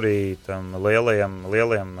cauri tam lielajām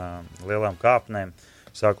kāpnēm,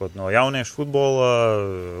 sākot no jauniešu futbola,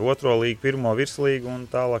 2. līgu, 1. virslīgu un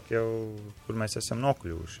tālāk jau, kur mēs esam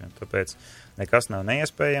nokļuvuši. Tāpēc nekas nav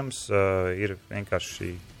neiespējams, ir vienkārši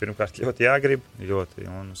pirmkārt ļoti jāgrib, ļoti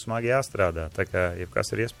un smagi jāstrādā, tā kā jebkas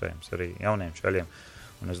ir iespējams arī jauniem čaļiem.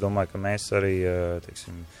 Un es domāju, ka mēs arī,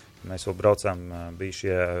 mēs vēl braucām, bija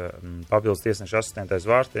šie papildus tiesnešu asistenti aiz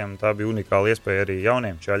vārtiem, tā bija unikāla iespēja arī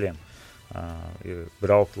jauniem čaļiem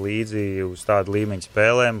braukt līdzi uz tādu līmeņu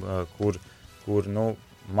spēlēm, kur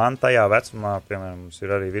man tajā vecumā, piemēram, mums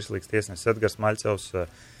ir arī virslīgs tiesnesis Edgars Maļcevs,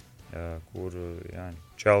 kur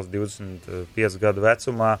čalis 25 gadu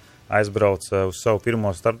vecumā aizbrauc uz savu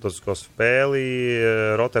pirmo starptautisko spēli,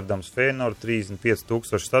 Rotterdams Feyenoord,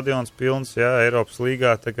 35,000 stadions pilns, jā, Eiropas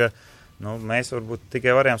līgā, tā kā, mēs varbūt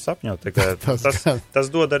tikai varējām sapņot, tā kā tas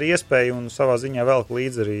dod arī iespēju un savā ziņā velk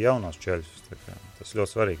līdzi arī jaunos čeļus, tā kā tas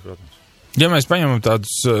ļoti svarīgi, protams. Ja mēs paņemam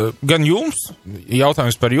tādus, gan jums,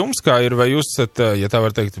 jautājums par jums, kā ir, vai jūs esat, ja tā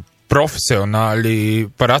var teikt, profesionāļi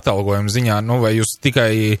par atalgojumu ziņā, nu, vai jūs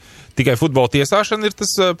tikai futbola tiesāšana ir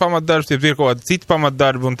tas pamatdarbs, ja ir kaut kāda cita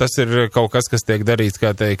pamatdarba, un tas ir kaut kas, kas tiek darīts,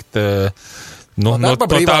 kā teikt, no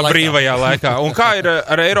tā brīvajā laikā. Un kā ir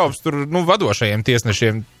ar Eiropas tur, vadošajiem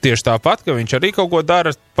tiesnešiem tieši tāpat, ka viņš arī kaut ko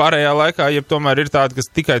dara pārējā laikā, ja tomēr ir tādi, kas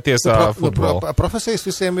tikai tiesā futbolu? Profesijas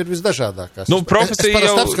visiem ir visdažādākās. Profesija es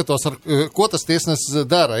parasti apskatos, ko tas tiesnesis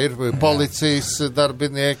dara. Ir policijas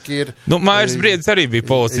darbinieki, ir... Māris Briedis arī bija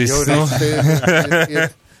policists.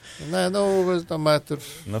 Nē, es domāju, tur...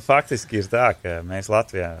 Faktiski ir tā, ka mēs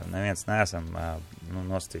Latvijā neviens neesam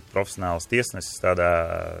nosacīt profesionāls tiesnesis tādā,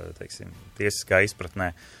 teiksim, tiesiskā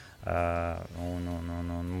izpratnē. Un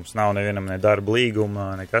mums nav nevienam ne darba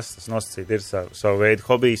līguma, nekas, tas nosacīt ir savu veidu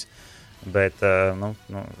hobijs, bet,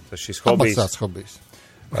 šis hobijs... Apmaksāts hobijs.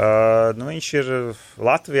 Viņš ir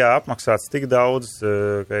Latvijā apmaksāts tik daudz,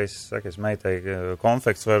 ka es meitai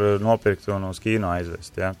konfekts var nopirkt un uz kino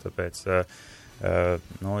aizvest, ja, tāpēc...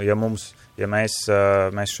 ja mēs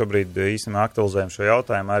šobrīd īstenībā aktualizējam šo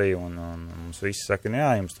jautājumu arī, un mums visi saka,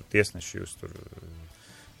 jā, jums tur tiesneši, jūs tur,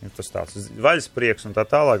 tas tāds vaļasprieks un tā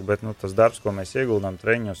tālāk, bet, tas darbs, ko mēs ieguldām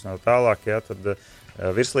treņos un tā tālāk, jā, tad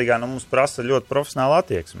virslīgā, mums prasa ļoti profesionāla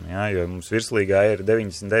attieksme, jā, jo mums virslīgā ir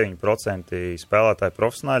 99% spēlētāji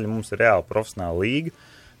profesionāļi, mums ir reāli profesionāla līga,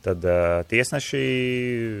 tad tiesneši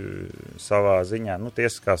savā ziņā,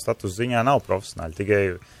 tiesiskā status ziņā nav profesionāļi, tikai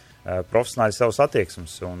profesionāļi savas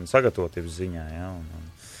attieksmes un sagatavotības ziņā, ja, un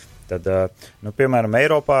tad, piemēram,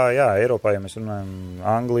 Eiropā, ja mēs runājam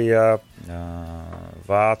Anglijā,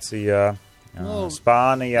 Vācijā,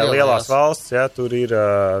 Spānijā, lielās valsts, ja, tur ir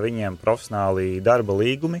viņiem profesionāli darba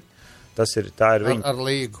līgumi, tā ir viņu... Ar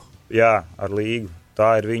līgu. Jā, ar līgu,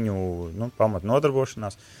 tā ir viņu, pamat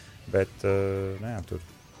nodarbošanās, bet, tur...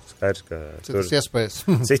 Skaidrs, ka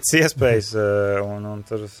citas iespējas, un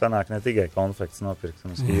tur sanāk ne tikai konfekts nopirkt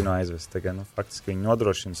un uz kino aizvest. Tagad, faktiski viņi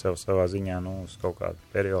nodrošina sev savā ziņā, uz kaut kādu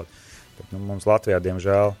periodu. Bet, mums Latvijā,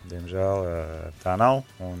 diemžēl, tā nav.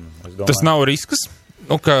 Un es domāju, tas nav risks,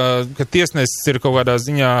 ka tiesnesis ir kaut kādā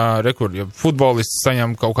ziņā, ja futbolists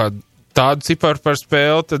saņem kaut kādu tādu ciparu par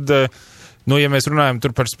spēli, tad... ja mēs runājam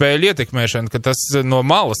tur par spēļu ietekmēšanu, ka tas no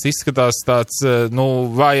malas izskatās tāds,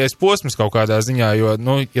 vājais posms kaut kādā ziņā, jo,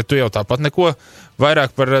 ja tu jau tāpat neko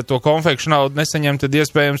vairāk par to konfekšu naudu nesaņem, tad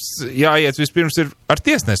iespējams jāiet vispirms ir ar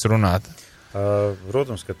tiesnesi runāt.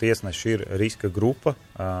 Protams, ka tiesneši ir riska grupa,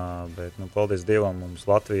 bet, paldies Dievam, mums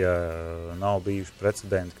Latvijā nav bijuši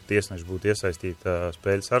precedenti, ka tiesneši būtu iesaistīti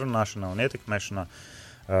spēļu sarunāšanā un ietekmēšanā.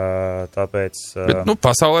 Tāpēc... Bet,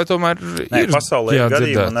 pasaulē tomēr ir pasaulē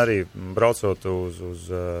gadījumi, un arī braucot uz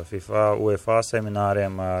FIFA, UEFA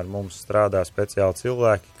semināriem, ar mums strādā speciāli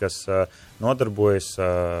cilvēki, kas nodarbojas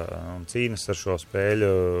un cīnas ar šo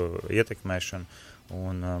spēļu ietekmēšanu,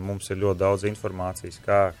 un mums ir ļoti daudz informācijas,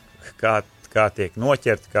 kā tiek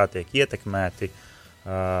noķerti, kā tiek ietekmēti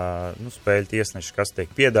spēļu tiesneši, kas tiek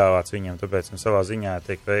piedāvāts viņiem, tāpēc savā ziņā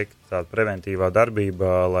tiek veikta tāda preventīvā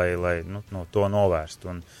darbība, lai no to novērst.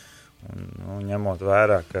 Un ņemot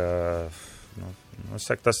vērā, ka es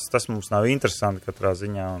saku, tas mums nav interesanti katrā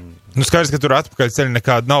ziņā. Skaidrs, ka tur atpakaļ ceļi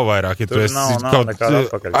nekāda nav vairāk, ja tu esi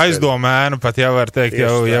kaut aizdomēnu, pat jau var teikt,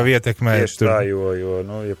 jau ietekmē. Tieši tā, jo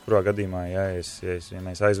jebkurā gadījumā, ja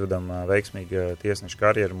mēs aizvedam veiksmīgi tiesnešu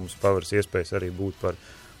karjeru, mums paveras iespējas arī būt par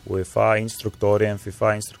UEFA instruktoriem,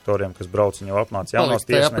 FIFA instruktoriem, kas brauc un jau apmāca jaunos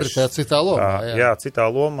tiesnešus. Citā lomā, jā, citā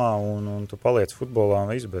lomā, un tu paliec futbolā un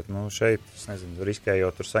viss, bet, šeit, es nezinu,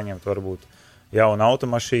 riskējot tur saņemt varbūt jaunu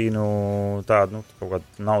automašīnu, tādu, kaut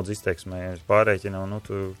kādu naudas izteiksmē pārēķina,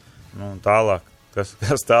 un tālāk, kas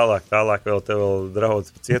tālāk vēl tev draudz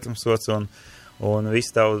cietumsots, un viss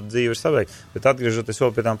tavu dzīvi ir saveikta. Bet atgriežoties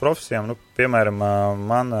vēl pie tām profesijām, piemēram,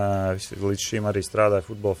 man līdz šim arī strādāja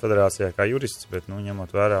Futbola federācijā kā jurists, bet, ņemot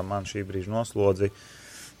vērā man šī brīža noslodzi,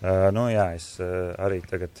 es arī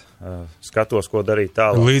tagad skatos, ko darīt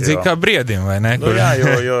tālāk. Līdzīgi kā Briedim, vai ne?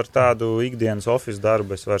 Jo ar tādu ikdienas office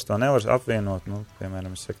darbu es vairs to nevaru apvienot.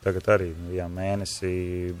 Piemēram, es saku tagad arī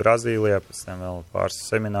mēnesī Brazīlijā, pēc tam vēl pāris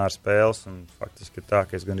semināru spēles, un faktiski tā,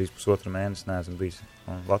 ka es gandrīz pusotru mēnesi neesmu bijis,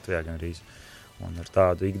 un Latvijā gandrīz. Un ar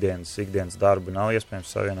tādu ikdienas darbu nav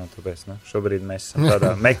iespējams savienot, tāpēc šobrīd mēs esam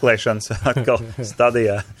tādā meklēšanas atkal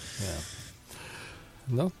stadijā.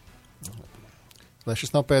 Lai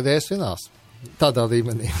šis nav pēdējais fināls. Tādā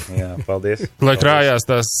līmenī. Jā, paldies. Lai krājās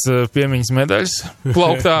tās piemiņas medaļas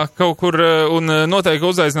plauktā kaut kur, un noteikti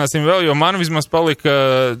uzaicināsim vēl, jo man vismaz palika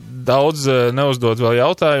daudz neuzdot vēl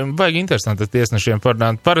jautājumu. Baigi interesanti tiesnešiem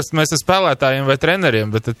parunāt. Parasti mēs ar spēlētājiem vai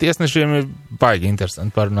treneriem, bet tiesnešiem ir baigi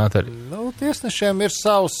interesanti parunāt arī. Tiesnešiem ir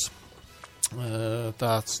savs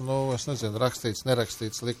tāds, es nezinu, rakstīts,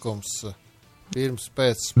 nerakstīts likums, pirms,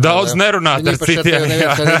 pēc. Daudz nerunāt ar citiem.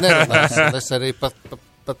 Arī nerunās, es arī pat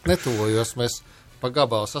netuvojos, mēs pa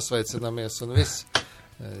gabalu sasveicinamies un viss.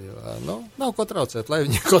 Jo, nav ko traucēt, lai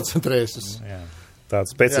viņi koncentrējas uz. Jā. Tāda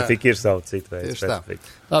specifika ir savu citu veidu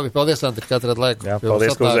specifika. Labi, paldies, Andri, ka atrad laiku. Jā,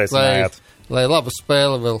 paldies, ka uzaicinājāt. Lai laba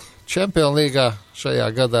spēle vēl Čempionu līgā šajā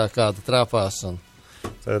gadā kāda trāpās. Un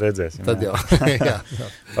tad redzēsim. Tad jau. Jā.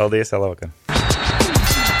 Paldies, labvakar.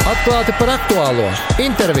 Atklāti par aktuālo.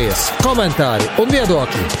 Intervijas, komentāri un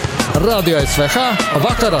viedokļi. Radio SVH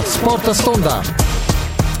vakara sporta stundā.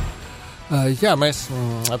 Jā, mēs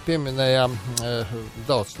pieminējām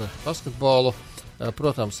daudz basketbolu.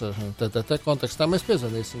 Protams, te kontekstā mēs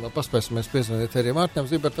piezvanīsim, paspēsimies piezvanīt arī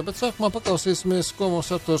Mārtiņam Zibertam, bet sākumā paklausīsimies, ko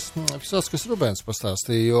mums Arturs Visockas Rubēns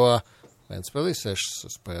pastāstīja, jo Ventspēlī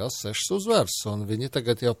 6 spēles, 6 uzvaras, un viņi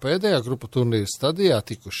tagad jau pēdējā grupu turnīra stadijā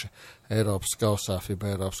tikuši Eiropas kausā,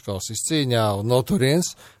 FIBA Eiropas kausa izcīņā, un no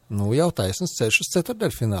turienes, jau taisnas ceļš uz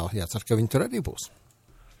ceturtdaļfinālu. Jācer, ka viņi tur arī būs.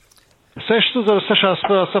 6 uzvaras 6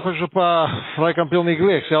 spēlēs apakšgrupā laikam pilnīgi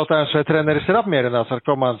liekas jautājums, vai treneris ir apmierināts ar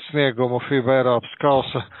komandas sniegumu FIBA Eiropas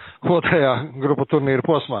kausa otrajā grupu turnīra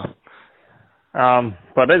posmā?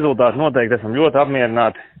 Par rezultātu noteikti esam ļoti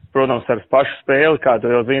apmierināti. Protams, ar pašu spēli, kā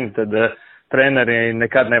tu jau zini, tad treneri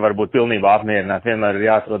nekad nevar būt pilnībā apmierināti. Vienmēr ir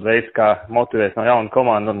jāatrod veids, kā motivēt no jauna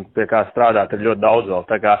komanda un pie kā strādāt ir ļoti daudz vēl.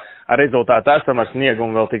 Tā kā ar rezultātu esam, ar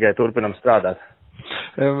sniegumu vēl tikai turpinam strādāt.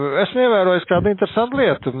 Esmu ievērojis kādu interesantu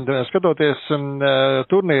lietu, skatoties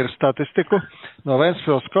turnīru statistiku no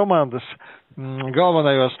Ventspils komandas.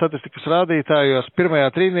 Galvenajos statistikas rādītājos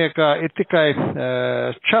pirmajā trīniekā ir tikai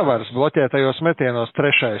Čavars bloķētajos metienos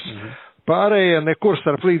 3. Pārējie nekur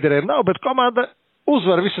starp līderiem nav, bet komanda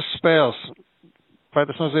uzvar visas spēles. Vai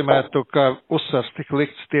tas nozīmētu, ka uzsvars tika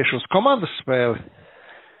likts tieši uz komandas spēli?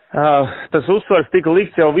 Tas uzsvars tika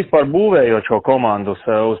likts jau vispār būvējot šo komandu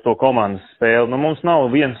uz to komandas spēli. Mums nav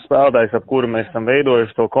viens spēlētājs, ap kuru mēs esam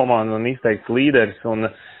veidojuši to komandu un izteikts līderis. Un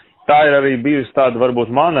tā ir arī bijusi tāda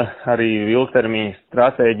varbūt mana arī ilgtermiņa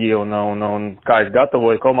stratēģija un kā es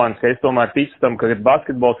gatavoju komandas, ka es tomēr ticu tam, ka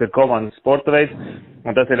basketbols ir komandas sporta veids.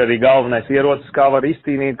 Un tas ir arī galvenais ierocis, kā var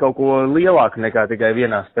izcīnīt kaut ko lielāku nekā tikai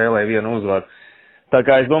vienā spēlē vienu uzvaru. Tā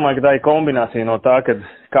kā es domāju, ka tā ir kombinācija no tā, ka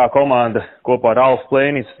kā komanda kopā ar Alfu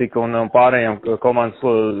Plēnicu un pārējiem komandas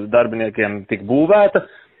darbiniekiem tika būvēta,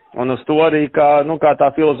 un uz to arī kā tā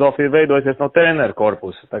filozofija veidojusies no treneru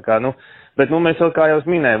korpusa. Tā kā, bet mēs vēl, kā jau es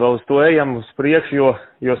minēju, vēl uz to ejam uz priekšu,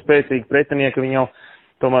 jo spēcīgi pretinieki viņi jau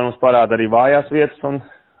tomēr mums parāda arī vājās vietas un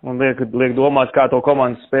liek domāt, kā to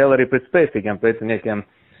komandas spēli arī pret spēcīgiem pretiniekiem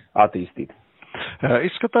attīstīt.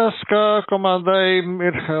 Izskatās, ka komandai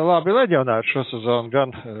ir labi leģionāri šo sezonu,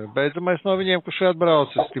 gan beidzamais no viņiem, kurš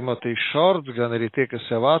atbraucis, Timotijs Šorts, gan arī tie, kas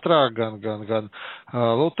jau ātrāk, gan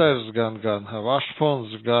Luters, gan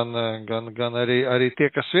Vašfunds, gan arī tie,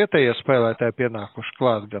 kas vietējie spēlētāji pienākuši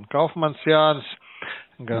klāt, gan Kaufmans Jānis,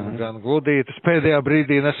 gan Gludītis pēdējā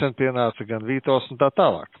brīdī nesen pienāca, gan Vītos un tā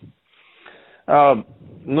tālāk.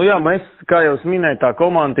 Mēs, kā jau es minēju, tā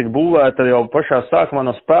komanda tika būvēta jau pašā sākumā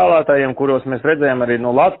no spēlētājiem, kuros mēs redzējām arī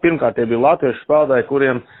no Latvijas. Pirmkārt, tie bija latviešu spēlētāji,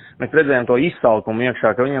 kuriem mēs redzējām to izsalkumu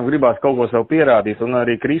iekšā, ka viņiem gribās kaut ko sev pierādīt. Un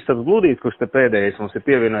arī Kristaps Gludīts, kurš te pēdējais mums ir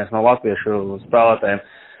pievienojies no latviešu spēlētājiem,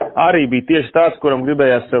 arī bija tieši tāds, kuram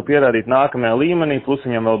gribējās sev pierādīt nākamajā līmenī, plus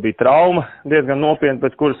viņam vēl bija trauma diezgan nopietna,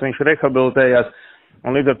 pēc kuras viņš rehabilitējās,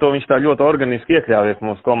 un līdz ar to viņš tā ļoti organiski iekļāvies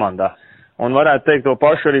mūsu komandā. Un varētu teikt to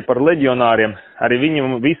pašu arī par leģionāriem. Arī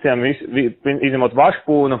viņiem visiem, izņemot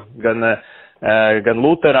Vašpūnu, gan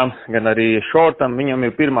Luteram, gan arī Šortam, viņam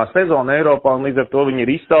ir pirmā sezona Eiropā, un līdz ar to viņi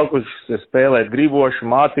ir izsalkuši, spēlēt griboši,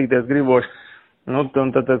 mācīties griboši.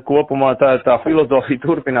 Tad kopumā tā filozofija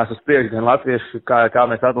turpinās uz priekšu, gan latvieši, kā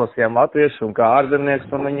mēs atlasījām latviešu, un kā ārzemnieks,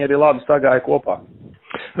 un viņi arī labi sagāja kopā.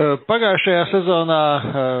 Pagājušajā sezonā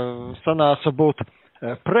sanāca būt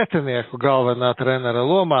pretinieku galvenā trenera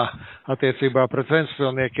lomā attiecībā pret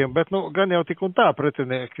Ventspilniekiem, bet gan jau tik un tā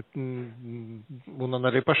pretinieki un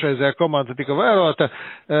arī pašreizējā komanda tika vērota.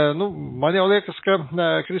 Man jau liekas, ka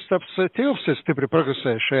Kristaps Tilps ir stipri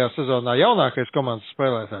progresējis šajā sezonā, jaunākais komandas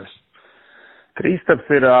spēlētājs. Kristaps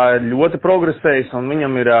ir ļoti progresējis, un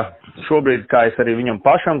viņam ir šobrīd, kā es arī viņam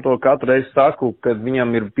pašam to katru reizi saku, ka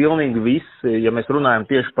viņam ir pilnīgi viss, ja mēs runājam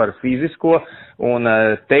tieši par fizisko un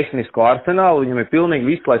tehnisko arsenālu, viņam ir pilnīgi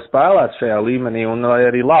viss, lai spēlētu šajā līmenī un lai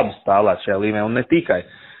arī labi spēlētu šajā līmenī, un ne tikai,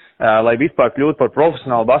 lai vispār kļūtu par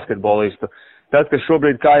profesionālu basketbolistu. Tad, kas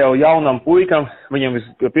šobrīd kā jau jaunam puikam, viņam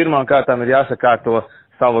pirmām kārtām ir jāsakārto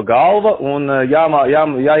sava galva un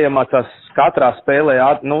jāiemācās katrā spēlē,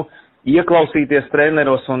 ieklausīties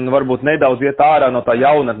treneros un varbūt nedaudz iet ārā no tā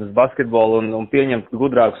jaunatnes basketbola un pieņemt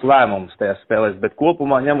gudrākus lēmumus tajās spēlēs, bet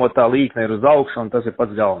kopumā ņemot tā līkne ir uz augšu un tas ir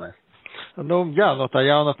pats galvenais. Nu, jā, no tā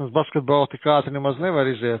jaunatnes basketbola tik ātri nemaz nevar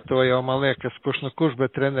iziet, to jau man liekas, kurš,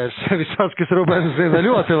 bet treneris Visāckis Rubens zina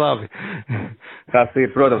ļoti labi. Tas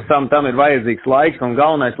ir, protams, tam ir vajadzīgs laiks un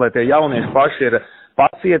galvenais, lai tie jaunieši paši ir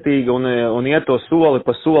pacietīgi un iet to soli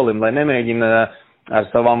pa solim, lai nemēģina ar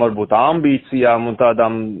savām varbūt ambīcijām un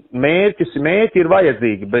tādām mērķi ir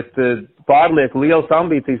vajadzīgi, bet pārlieku lielas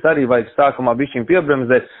ambīcijas arī vajag sākumā bišķiņ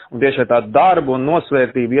piebremzēt un tieši tādu darbu un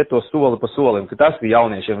nosvērtību iet to soli pa solim, ka tas ir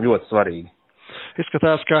jauniešiem ļoti svarīgi.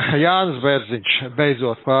 Izskatās, ka Jānis Bērziņš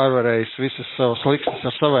beidzot pārvarējis visas savas liksnes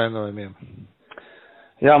ar savainojumiem.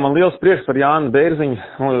 Jā, man liels prieks par Jāni Bērziņu.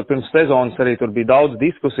 Pirms sezonas arī tur bija daudz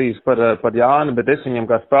diskusijas par Jāni, bet es viņam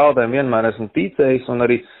kā spēlētājiem vienmēr esmu ticējis un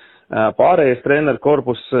arī pārējais treneru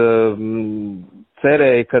korpus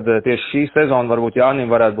cerēja, ka tieši šī sezona varbūt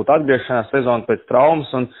Jānim varētu būt atgriešanās sezona pēc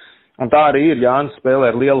traumas, un tā arī ir. Jānis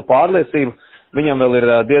spēlē ar lielu pārliecību. Viņam vēl ir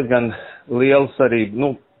diezgan liels arī,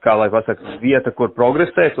 kā lai pasaka, vieta, kur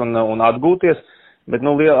progresēt un atgūties, bet,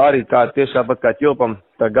 arī tieši tāpat kā ķilpam,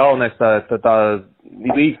 tā galvenais tā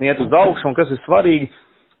līkni iet uz augšu, un kas ir svarīgi,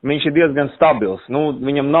 viņš ir diezgan stabils.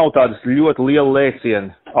 Viņam nav tādas ļoti liela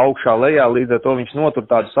lēciena augšā lejā, līdz ar to viņš notur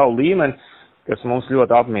tādu savu līmeni, kas mums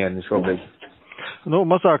ļoti apmierina šobrīd.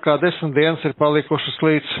 Mazāk kā 10 dienas ir palikušas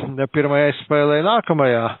līdz pirmajai spēlē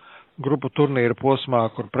nākamajā grupu turnīra posmā,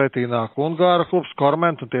 kur pretī nāk Ungāra klubs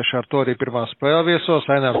Korment, un tieši ar to arī pirmā spēle viesos.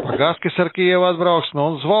 Ainars Pagaskis ar Kijevu atbrauks,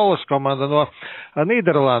 un Zvoles komanda no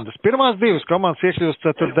Nīderlandes. Pirmās divas komandas iekļūst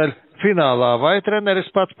ceturtdaļu finālā. Vai treneris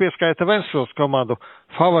pats pieskaita Ventspils komandu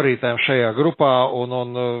favorītēm šajā grupā,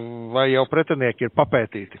 un vai jau pretinieki ir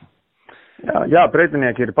papētīti? Jā,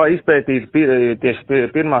 pretinieki ir izpētīti. Tieši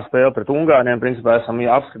pirmā spēle pret Ungāriem, principā esam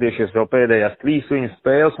apskatījušies jau pēdējās 3 viņu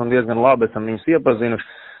spēles, un diezgan labi esam viņus iepazinuši.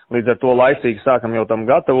 Līdz ar to laicīgi sākam jau tam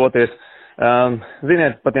gatavoties.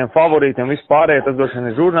 Ziniet, par tiem favorītiem vispārējie, tas droši vien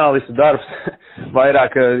ir žurnālistu darbs,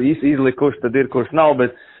 vairāk izlikt, kurš tad ir, kurš nav,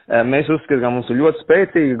 bet mēs uzskatām, ka mums ir ļoti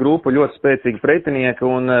spēcīga grupa, ļoti spēcīga pretinieka,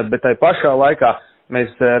 bet tai pašā laikā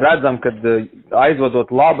mēs redzam, ka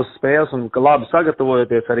aizvadot labas spēles un ka labi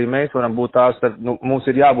sagatavojoties, arī mēs varam būt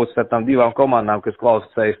mums ir jābūt starp tām divām komandām, kas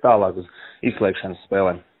kvalificējas tālāk uz izslēgšanas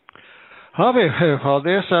spēlēm. Labi,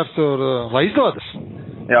 paldies, Artur, lai izdodas.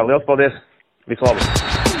 Jā, liels paldies. Visu labu.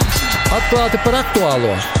 Atklāti par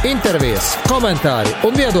aktuālo, intervijas, komentāri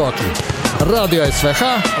un viedokļi. Radio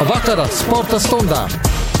SVH vakara sporta stundā.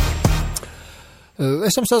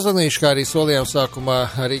 Esam sazvanījuši, kā arī solījām sākumā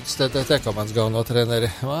Rīgas TTT komandas galveno treneri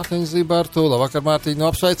Mārtiņu Zibārtu. Labvakar, Mārtiņu,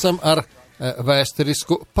 apsveicam ar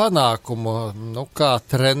vēsturisku panākumu. Kā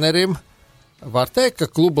trenerim var teikt, ka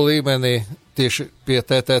kluba līmenī tieši pie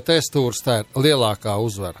TTT stūras tā ir lielākā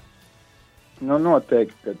uzvara?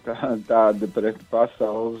 Noteikti, ka tāda pret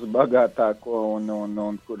pasaules bagātāko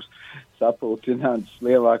un kurš sapulcināts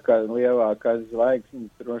lielākās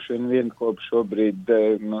zvaigznes, droši vien kopš šobrīd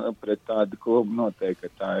pret tādu klubu noteikti,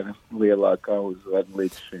 ka tā ir lielākā uzvara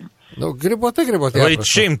līdz šim. Gribot jāprasa. Līdz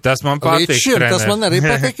šim tas man patīk. Līdz šim tas man arī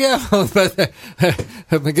patīk, jā,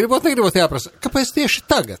 bet negribot jāprasa, kāpēc tieši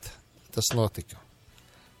tagad tas notika?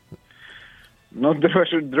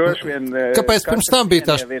 Droši vien. Kāpēc pirms tam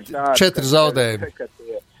bija tās 4 zaudējumi?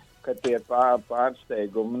 Ka tie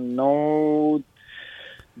pārsteigumi.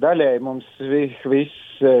 Daļai mums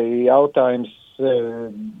viss jautājums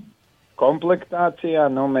komplektācijā.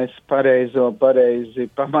 Mēs pareizi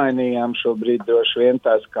pamainījām šobrīd droši vien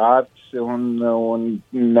tās kārtas un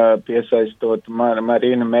piesaistot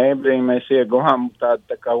Marinu Mēbrī, mēs ieguvām tādu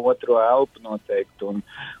tā kā otro elpu noteikti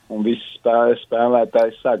un visi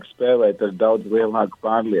spēlētāji sāk spēlēt ar daudz lielāku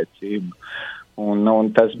pārliecību.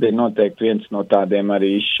 Un tas bija noteikti viens no tādiem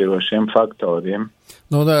arī izšķirošiem faktoriem.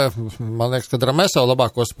 Man liekas, ka Dramesau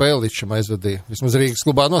labāko spēli līdz šim aizvadīja. Vismaz Rīgas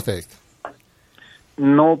klubā noteikti.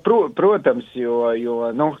 Protams, jo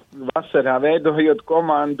vasarā veidojot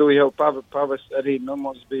komandu jau pavasarī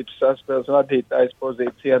mums bija saspēles vadītājs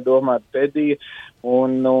pozīcijā domāt pedī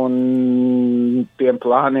un tiem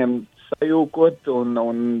plāniem sajūkot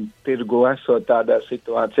un tirgu esot tādā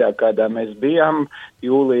situācijā, kādā mēs bijām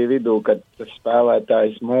jūlija vidū, kad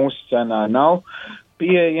spēlētājs mūsu cenā nav.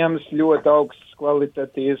 pieejams, ļoti augsts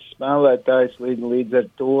kvalitatīvs spēlētājs, līdz ar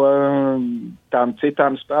to tām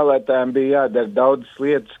citām spēlētājiem bija jādara daudzas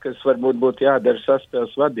lietas, kas varbūt būtu jādara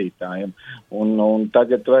saspēles vadītājiem. Un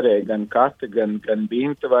tagad varēja gan Kata, gan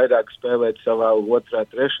Binta vairāk spēlēt savā 2.,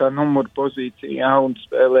 3. numuru pozīcijā un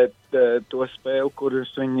spēlēt to spēli, kuras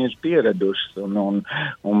viņi ir pieradušas.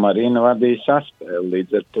 Un Marina vadīja saspēli,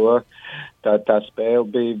 līdz ar to tā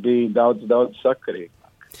spēle bija daudz sakarīga.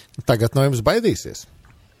 Tagad no jums baidīsies?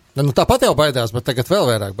 Nu, tāpat jau baidās, bet tagad vēl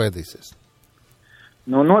vairāk baidīsies.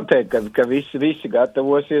 Nu, noteikti, ka visi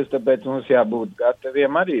gatavosies, tāpēc mums jābūt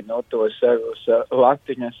gataviem arī no to savus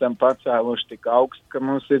latiņu esam pacēluši tik augstu, ka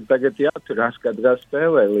mums ir tagad jāturās katrā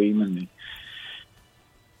spēlē līmenī.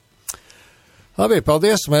 Labi,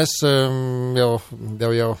 paldies. Mēs jau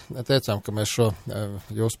teicām, ka mēs šo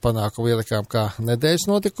jūsu panākumu ielikām kā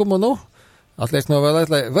nedēļas notikumu. Nu, atliek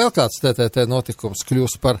novēlēt, lai vēl kāds TTT notikums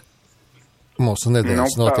kļūst par mūsu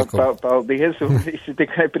nedēļas notikumu. Paldies, un visi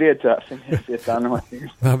tikai priecāsimies, ja tā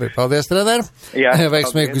notiks. Labi, paldies, treneri. Jā,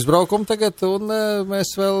 veiksmīgu izbraukumu tagad, un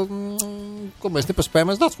mēs vēl, ko mēs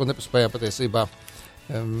nepaspējām, mēs daudz ko nepaspējām patiesībā.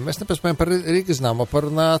 Mēs nepaspējām par Rīgas Dināmo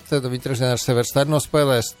parunāt, tad viņi trešdien ar Severstēru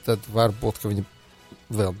nospēlēs, tad varbūt, ka viņi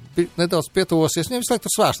vēl nedaudz pietuvosies. Viņiem visu laiku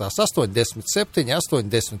tur svārstās 87,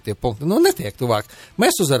 80 punkti. Nu, netiek tuvāk.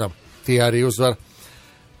 Mēs uzvaram, tie arī uzvar.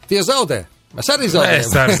 Tie zaudē. Mēs arī zaudējam.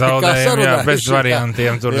 Mēs arī zaudējam, jā, bez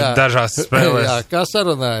variantiem tur jā, dažās spēlēs. Jā, kā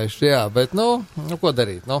sarunājuši, jā, bet, nu, ko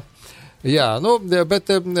darīt, nu. Jā, nu,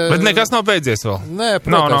 bet nekas nav beidzies vēl. Nē,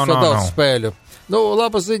 protams, daudz spēļu. Nu,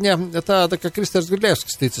 laba ziņa tāda, ka Kristers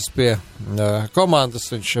Gudļevskis ticis pie komandas,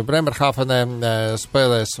 viņš Bremerhavenē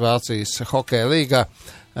spēlēs Vācijas hokeja līgā,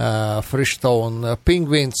 Frištone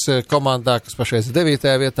Penguins komandā, kas pašreiz 9.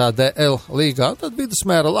 vietā DL līgā, tad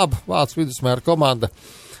vidusmēra laba, Vācu vidusmēra komanda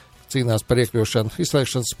cīnās par iekļūšanu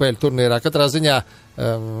izslēgšanas spēļu turnīrā. Katrā ziņā,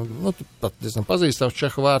 nu, pat diezgan pazīstams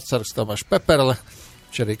čehu vārdsargs Tomašs Peperle,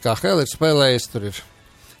 viņš arī KHL ir spēlējis, tur ir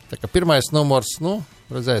tā kā pirmais numurs, nu,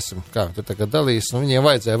 redzēsim, kā tur tagad dalīs, un viņiem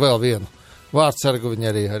vajadzēja vēl vienu vārdsargu, viņi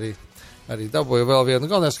arī dabūja vēl vienu.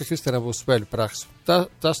 Galvenais, ka Kristianam būs spēļu praksa.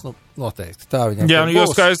 Tas, nu, noteikti. Tā viņam jā, nu, jo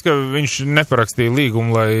skaidrs, ka viņš neparakstīja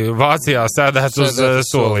līgumu, lai Vācijā sēdētu uz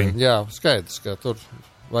soliņa. Jā, skaidrs, ka tur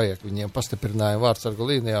vajag viņiem pastiprinājumu vārdsargu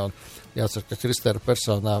līnijā, un jācer, ka Kristēra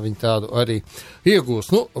personā viņi tādu arī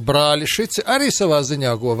iegūs. Nu, brāļi Šici arī savā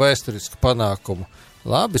ziņā go vēsturisku panākumu.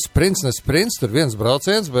 Labi, sprints, tur viens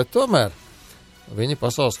brauciens, bet tomēr viņi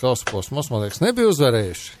pasaules kausa posmos, man liekas, nebija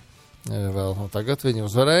uzvarējuši. Vēl tagad viņi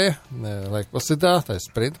uzvarēja Laikplasidā, tā ir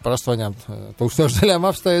sprinta par 8000 daļām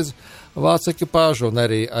apsteidz vācu ekipāžu, un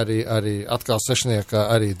arī atkal sešniekā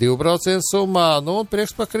arī 2 braucienu summā. Nu, un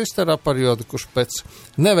prieks par Kristēra periodu, kurš pēc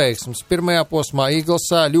neveiksmes pirmajā posmā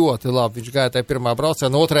Īglsā ļoti labi. Viņš gāja tajā pirmā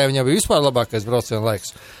brauciena, otrajā viņam bija vispār labākais brauciena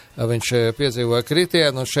laiks. Viņš piedzīvoja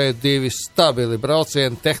kritienu, un šeit 2 stabili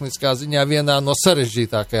braucieni tehniskā ziņā vienā no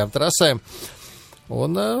sarežģītākajām trasēm.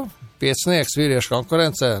 Un piecinieks vīriešu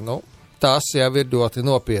konkurencē, nu, tas jau ir ļoti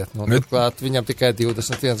nopietni. Un turklāt viņam tikai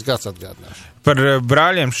 21 gads atgādināšu. Par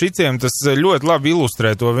brāļiem Šiciem tas ļoti labi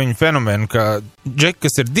ilustrē to viņu fenomenu, ka džeki,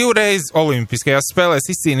 kas ir 2 reizes olimpiskajās spēlēs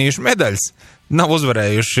izcīnījuši medaļas, nav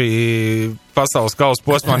uzvarējuši pasaules kausa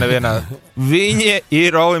posmā nevienā. Viņi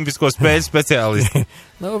ir olimpisko spēļu speciālisti.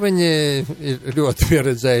 Nu, viņi ir ļoti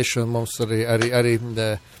pieredzējuši, un mums arī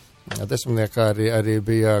desmitniekā arī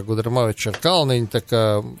bija Gudramovičs ar Kalniņu, tā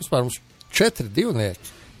kā vispār mums 4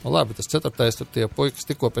 divnieki. Nu, labi, tas 4. tur tie puikas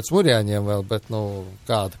tikko pēc Murjāņiem vēl, bet, nu,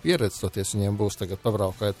 kāda pieredze toties viņiem būs tagad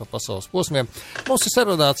pabraukājot pa pasaules posmiem. Mums ir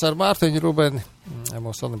sarunāts ar Mārtiņu Rubeni,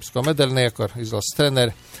 mūsu olimpisko medaļnieku, ar izlases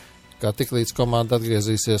treneri, kā tik līdz komanda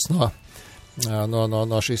atgriezīsies no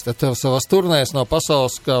šīs te savas turnēs, no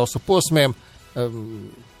pasaules kausa posmiem.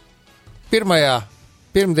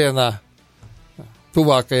 Pirmdienā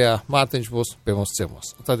tuvākajā Mārtiņš būs pie mums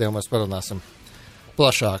ciemos. Tad jau mēs parunāsim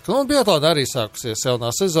plašāk. Un biatlona arī sākusies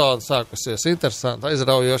jaunā sezona, sākusies interesanti,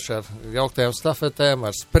 aizraujoši ar jauktajām stafetēm,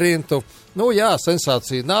 ar sprintu. Nu jā,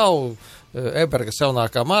 sensācija nav. Ebergas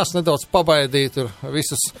jaunākā māsa nedaudz pabaidīja tur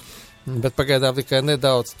visus, bet pagaidām tikai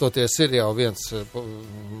nedaudz. Toties ir jau viens,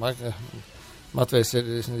 Matvejs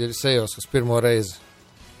ir Sejos, kas pirmo reizi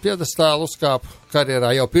piedestālu uzkāp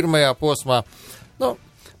karjerā jau pirmajā posmā. Nu,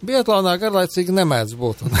 biatlonā garlaicīgi nemēdz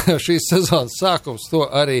būt, un šīs sezonas sākums to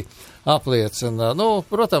arī apliecina. Nu,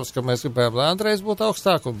 protams, ka mēs gribējām, lai Andrejs būtu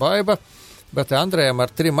augstāk un Baiba, bet Andrejam ar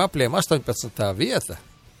 3 apļiem 18. vieta,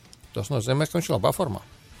 tas nozīmē, ka viņš ir labā formā.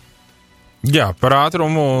 Jā, par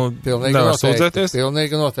ātrumu nevar sūdzēties.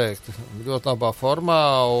 Pilnīgi noteikti. Ļoti labā formā,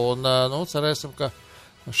 un, nu, cerēsim, ka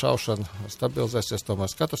šaušana stabilizēsies, to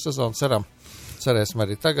mēs katru sezonu ceram. Cerēsim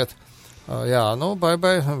arī tagad. Jā, nu,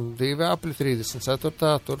 baibai 2 apļi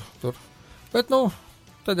 34. tur. Bet, nu,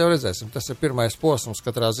 tad jau redzēsim. Tas ir pirmais posms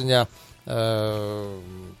katrā ziņā.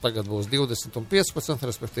 Tagad būs 20 un 15,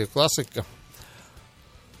 respektīvi klasika.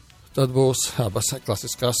 Tad būs abas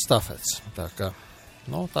klasiskās stafetes. Tā kā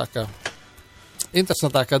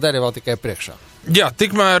interesantākā daļa vēl tikai priekšā. Jā,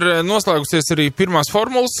 tikmēr noslēgusies arī pirmās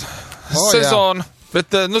formulas sezona. Jā. Bet,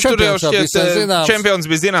 tur jau šķiet, čempions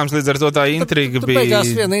bija zināms, līdz ar to tā intriga tur bija... Beigās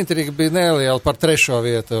viena intriga bija neliela par 3.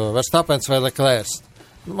 vietu, Verstappens vai Leclerc.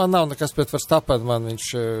 Man nav nekas pret Verstappenu, man viņš,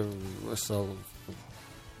 es vēl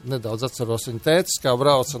nedaudz atceros viņa tētis, kā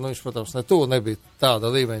brauca, nu viņš, protams, nebija tāda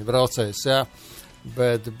līmeņa braucējs, jā,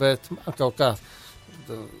 bet man kaut kā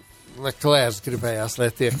Leclerc gribējās,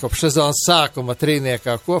 lai tiek kopš sezonas sākuma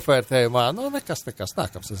trīniekā kopvērtējumā, nu nekas,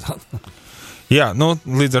 nākam sezonu. Jā, nu,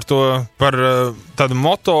 līdz ar to par tādu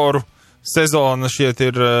motoru sezonu šiet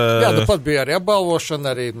ir... Jā, nu pat bija arī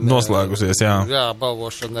apbalvošana, arī... Noslēgusies, jā. Jā,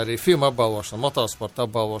 apbalvošana, arī filma apbalvošana, motosporta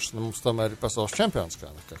apbalvošana, mums tomēr ir pasaules čempions,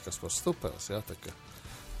 kas par stupēs, jā, tā kā...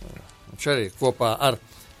 Viņš arī kopā ar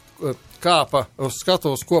kāpa uz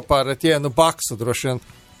skatuves kopā ar Etienu Baksu, droši vien,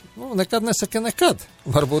 nu, nekad nesaka nekad.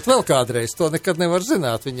 Varbūt vēl kādreiz, to nekad nevar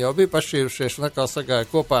zināt, viņi jau bija pašķīrušies un atkal sagāja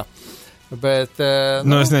kopā. Bet, es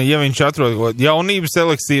nezinu, ja viņš atrod jaunības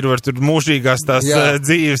eliksīru, var tur mūžīgās tās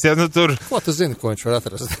dzīves, ja, nu tur... Ko tu zini, ko viņš var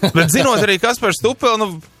atrast? Bet zinot arī Kaspars Stupeli, nu,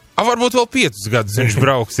 varbūt vēl 5 gadus viņš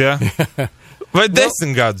brauks, ja? Vai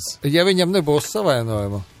 10 gadus? Ja viņam nebūs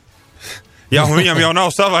savainojuma. Jā, un viņam jau nav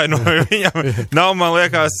savainojumi, viņam nav, man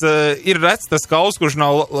liekas, ir rets tas kauls, kurš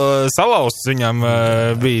nav salauzts viņam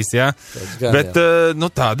bijis, jā. Gan, bet, nu,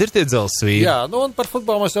 tādi ir tie dzelzsvīri. Jā, nu, un par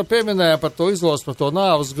futbolu mēs jau pieminējām, par to izlozi, par to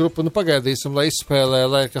nāvas grupu, nu, pagaidīsim, lai izspēlē,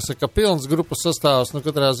 lai, kas saka, pilns grupu sastāvs, nu,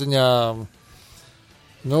 katrā ziņā,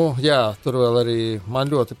 nu, jā, tur vēl arī man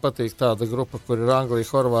ļoti patīk tāda grupa, kur ir Anglija,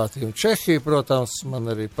 Horvātija un Čehija, protams,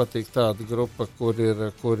 man arī patīk tāda grupa, kur ir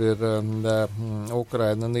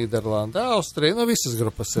Ukraina, Nīderlanda, Austrija, nu, visas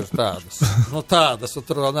grupas ir tādas, un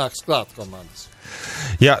tur vēl nāks klāt komandas.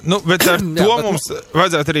 Jā, nu, bet ar to mums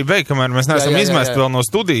vajadzētu arī beigt, kamēr mēs neesam izmest vēl no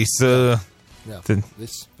studijas. Jā,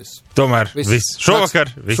 viss. Tomēr viss.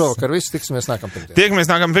 Šovakar viss, tiksimies nākam pirmdien. Tiekamies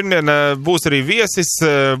nākam pirmdien, būs arī viesis,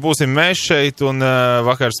 būsim mēs šeit, un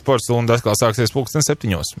vakar sports stunda atkal sāksies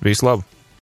 7:00. Visu labu!